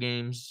 video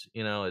games,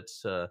 Yeah,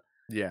 it's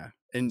pretty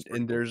and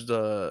cool. there's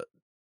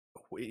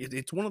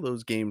it's one of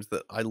those games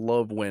that I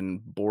love when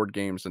board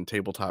games and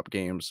tabletop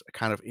games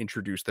kind of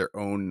introduce their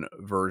own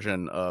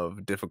version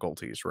of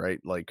difficulties, right?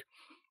 Like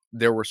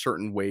there were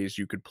certain ways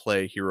you could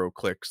play hero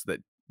clicks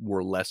that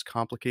were less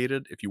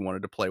complicated if you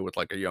wanted to play with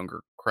like a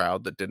younger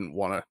crowd that didn't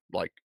want to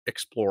like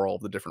explore all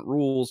the different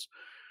rules.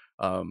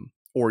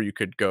 Or you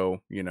could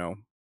go,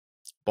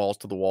 balls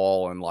to the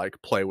wall and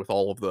like play with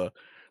all of the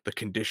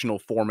conditional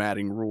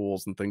formatting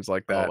rules and things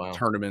like Oh, that, wow.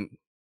 tournament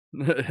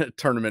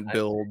I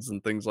builds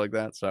and things like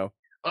that. So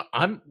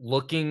I'm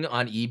looking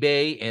on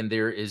eBay, and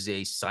there is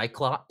a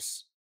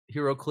Cyclops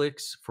hero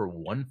clicks for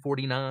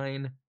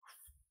 149.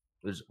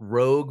 There's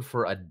Rogue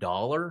for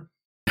 $1.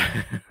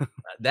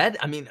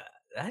 That I mean,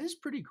 that is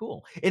pretty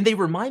cool, and they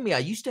remind me, I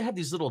used to have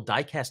these little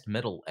die-cast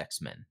metal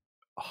X-Men.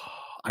 Oh,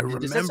 I Does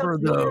that sound remember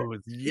familiar?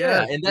 those.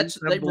 Yeah, Yes, and we used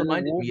to have that the little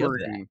reminded me of that.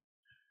 Wolverine.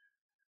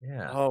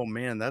 Yeah. Oh,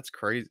 man, that's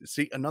crazy.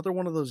 See, another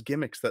one of those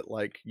gimmicks that,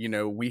 like,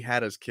 we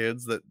had as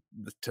kids that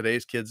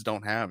today's kids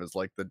don't have is,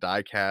 like, the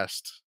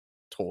die-cast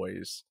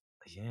toys.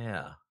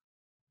 Yeah.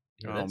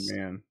 Yeah, Oh, that's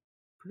man.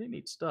 pretty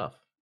neat stuff.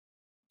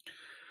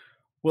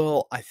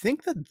 Well, I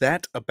think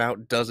that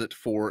about does it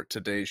for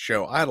today's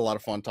show. I had a lot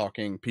of fun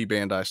talking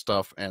P-Bandai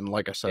stuff, and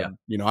like I Yeah.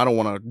 said, I don't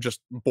wanna just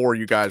bore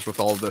you guys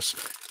with all this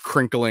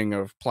crinkling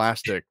of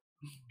plastic.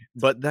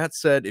 But that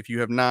said, if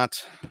you have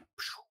not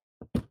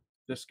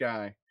this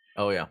guy.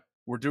 Oh, yeah.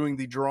 We're doing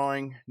the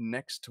drawing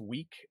next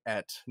week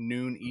at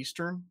noon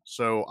Eastern,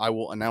 so I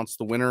will announce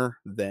the winner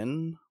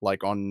then,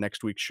 like, on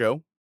next week's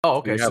show. Oh, So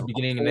okay, you so have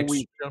beginning of next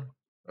show?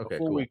 a Okay,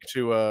 full cool. week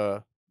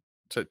to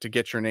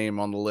get your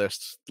name on the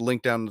list.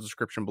 Link down in the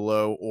description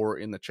below or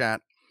in the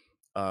chat.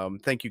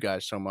 Thank you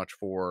guys so much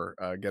for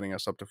getting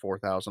us up to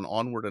 4,000,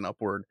 onward and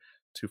upward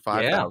to Yeah.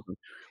 5,000. We'll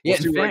Yeah,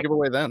 in see what I fact give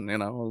away then. You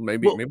know,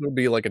 maybe well it'll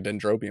be like a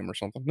dendrobium or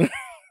something.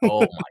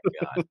 oh my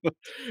god.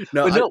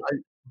 no, But no,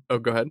 oh,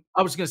 go ahead.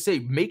 I was gonna say,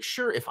 make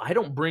sure if I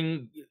don't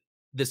bring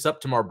this up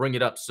tomorrow, bring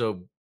it up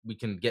so we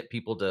can get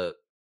people to,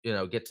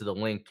 get to the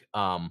link.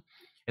 And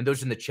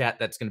those in the chat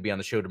that's gonna be on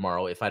the show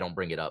tomorrow if I don't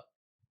bring it up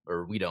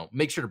or we don't.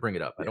 Make sure to bring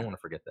it up. I don't Yeah. wanna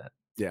forget that.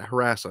 Yeah,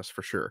 harass us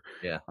for sure.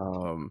 Yeah.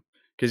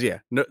 Because yeah,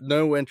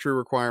 no entry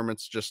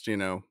requirements, just,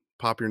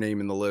 pop your name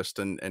in the list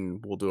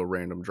and we'll do a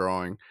random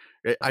drawing.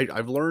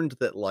 I've learned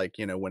that, like,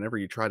 whenever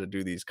you try to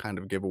do these kind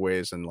of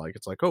giveaways and, like,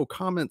 it's like, "Oh,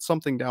 comment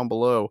something down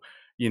below,"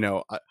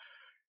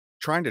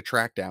 trying to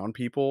track down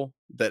people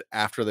that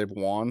after they've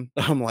won,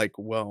 I'm like,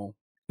 "Well."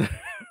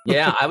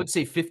 Yeah, I would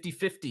say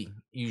 50-50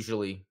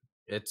 usually.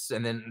 It's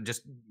and then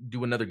just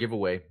do another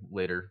giveaway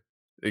later.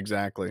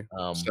 Exactly.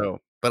 Um, So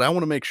but I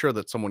wanna make sure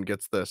that someone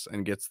gets this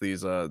and gets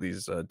these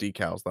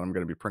decals that I'm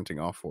gonna be printing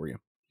off for you.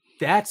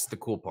 that's the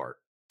cool part.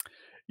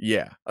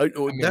 Yeah. I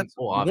mean, That's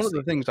well, one of obviously,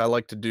 the things I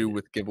like to need do it.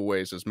 with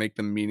giveaways is make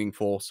them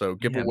meaningful. So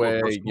Yeah, more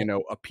giveaway,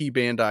 personal. a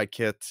P-Bandai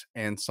kit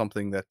and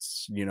something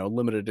that's,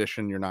 limited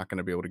edition you're not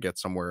gonna be able to get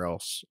somewhere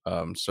else.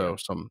 Yeah. So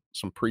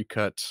some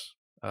pre-cut,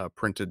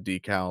 printed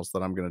decals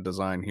that I'm gonna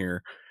design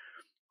here.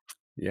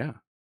 Yeah.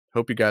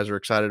 Hope you guys are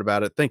excited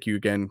about it. Thank you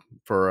again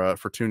for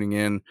tuning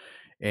in,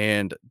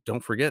 and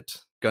don't forget,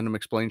 Gundam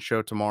Explained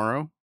show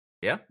tomorrow.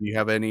 Yeah. Do you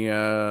have any,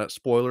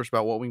 spoilers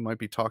about what we might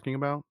be talking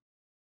about?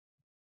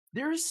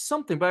 There is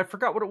something, but I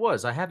forgot what it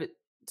was. I have it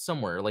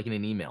somewhere, like in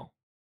an email.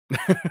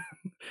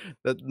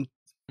 That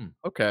Hmm.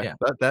 okay. Yeah.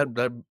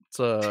 That's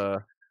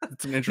an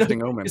No,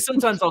 interesting omen. 'cause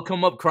sometimes I'll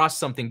come up across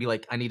something, be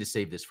like, "I need to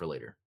save this for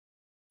later."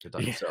 Good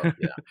time. Yeah. So,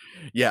 yeah.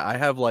 Yeah, I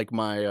have, like,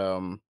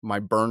 my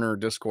burner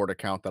Discord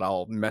account that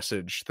I'll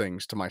message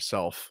things to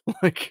myself,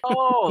 like.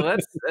 Oh,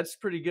 that's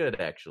pretty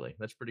good, actually.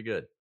 That's pretty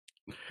good.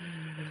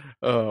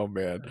 Oh,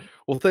 man. Yeah.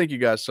 Well, thank you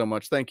guys so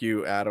much. Thank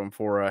you, Adam,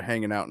 for,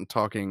 hanging out and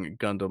talking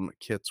Gundam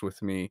kits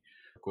with me.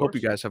 Of Hope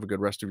you course. guys have a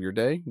good rest of your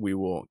day. We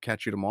will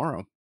catch you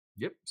tomorrow.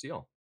 Yep. See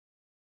y'all.